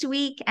you next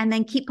week. And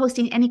then keep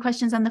posting any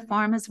questions on the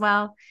forum as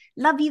well.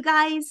 Love you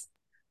guys.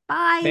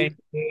 Bye. Thank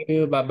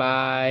you.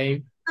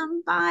 Bye-bye.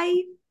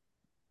 Bye.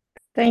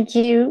 Thank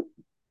you.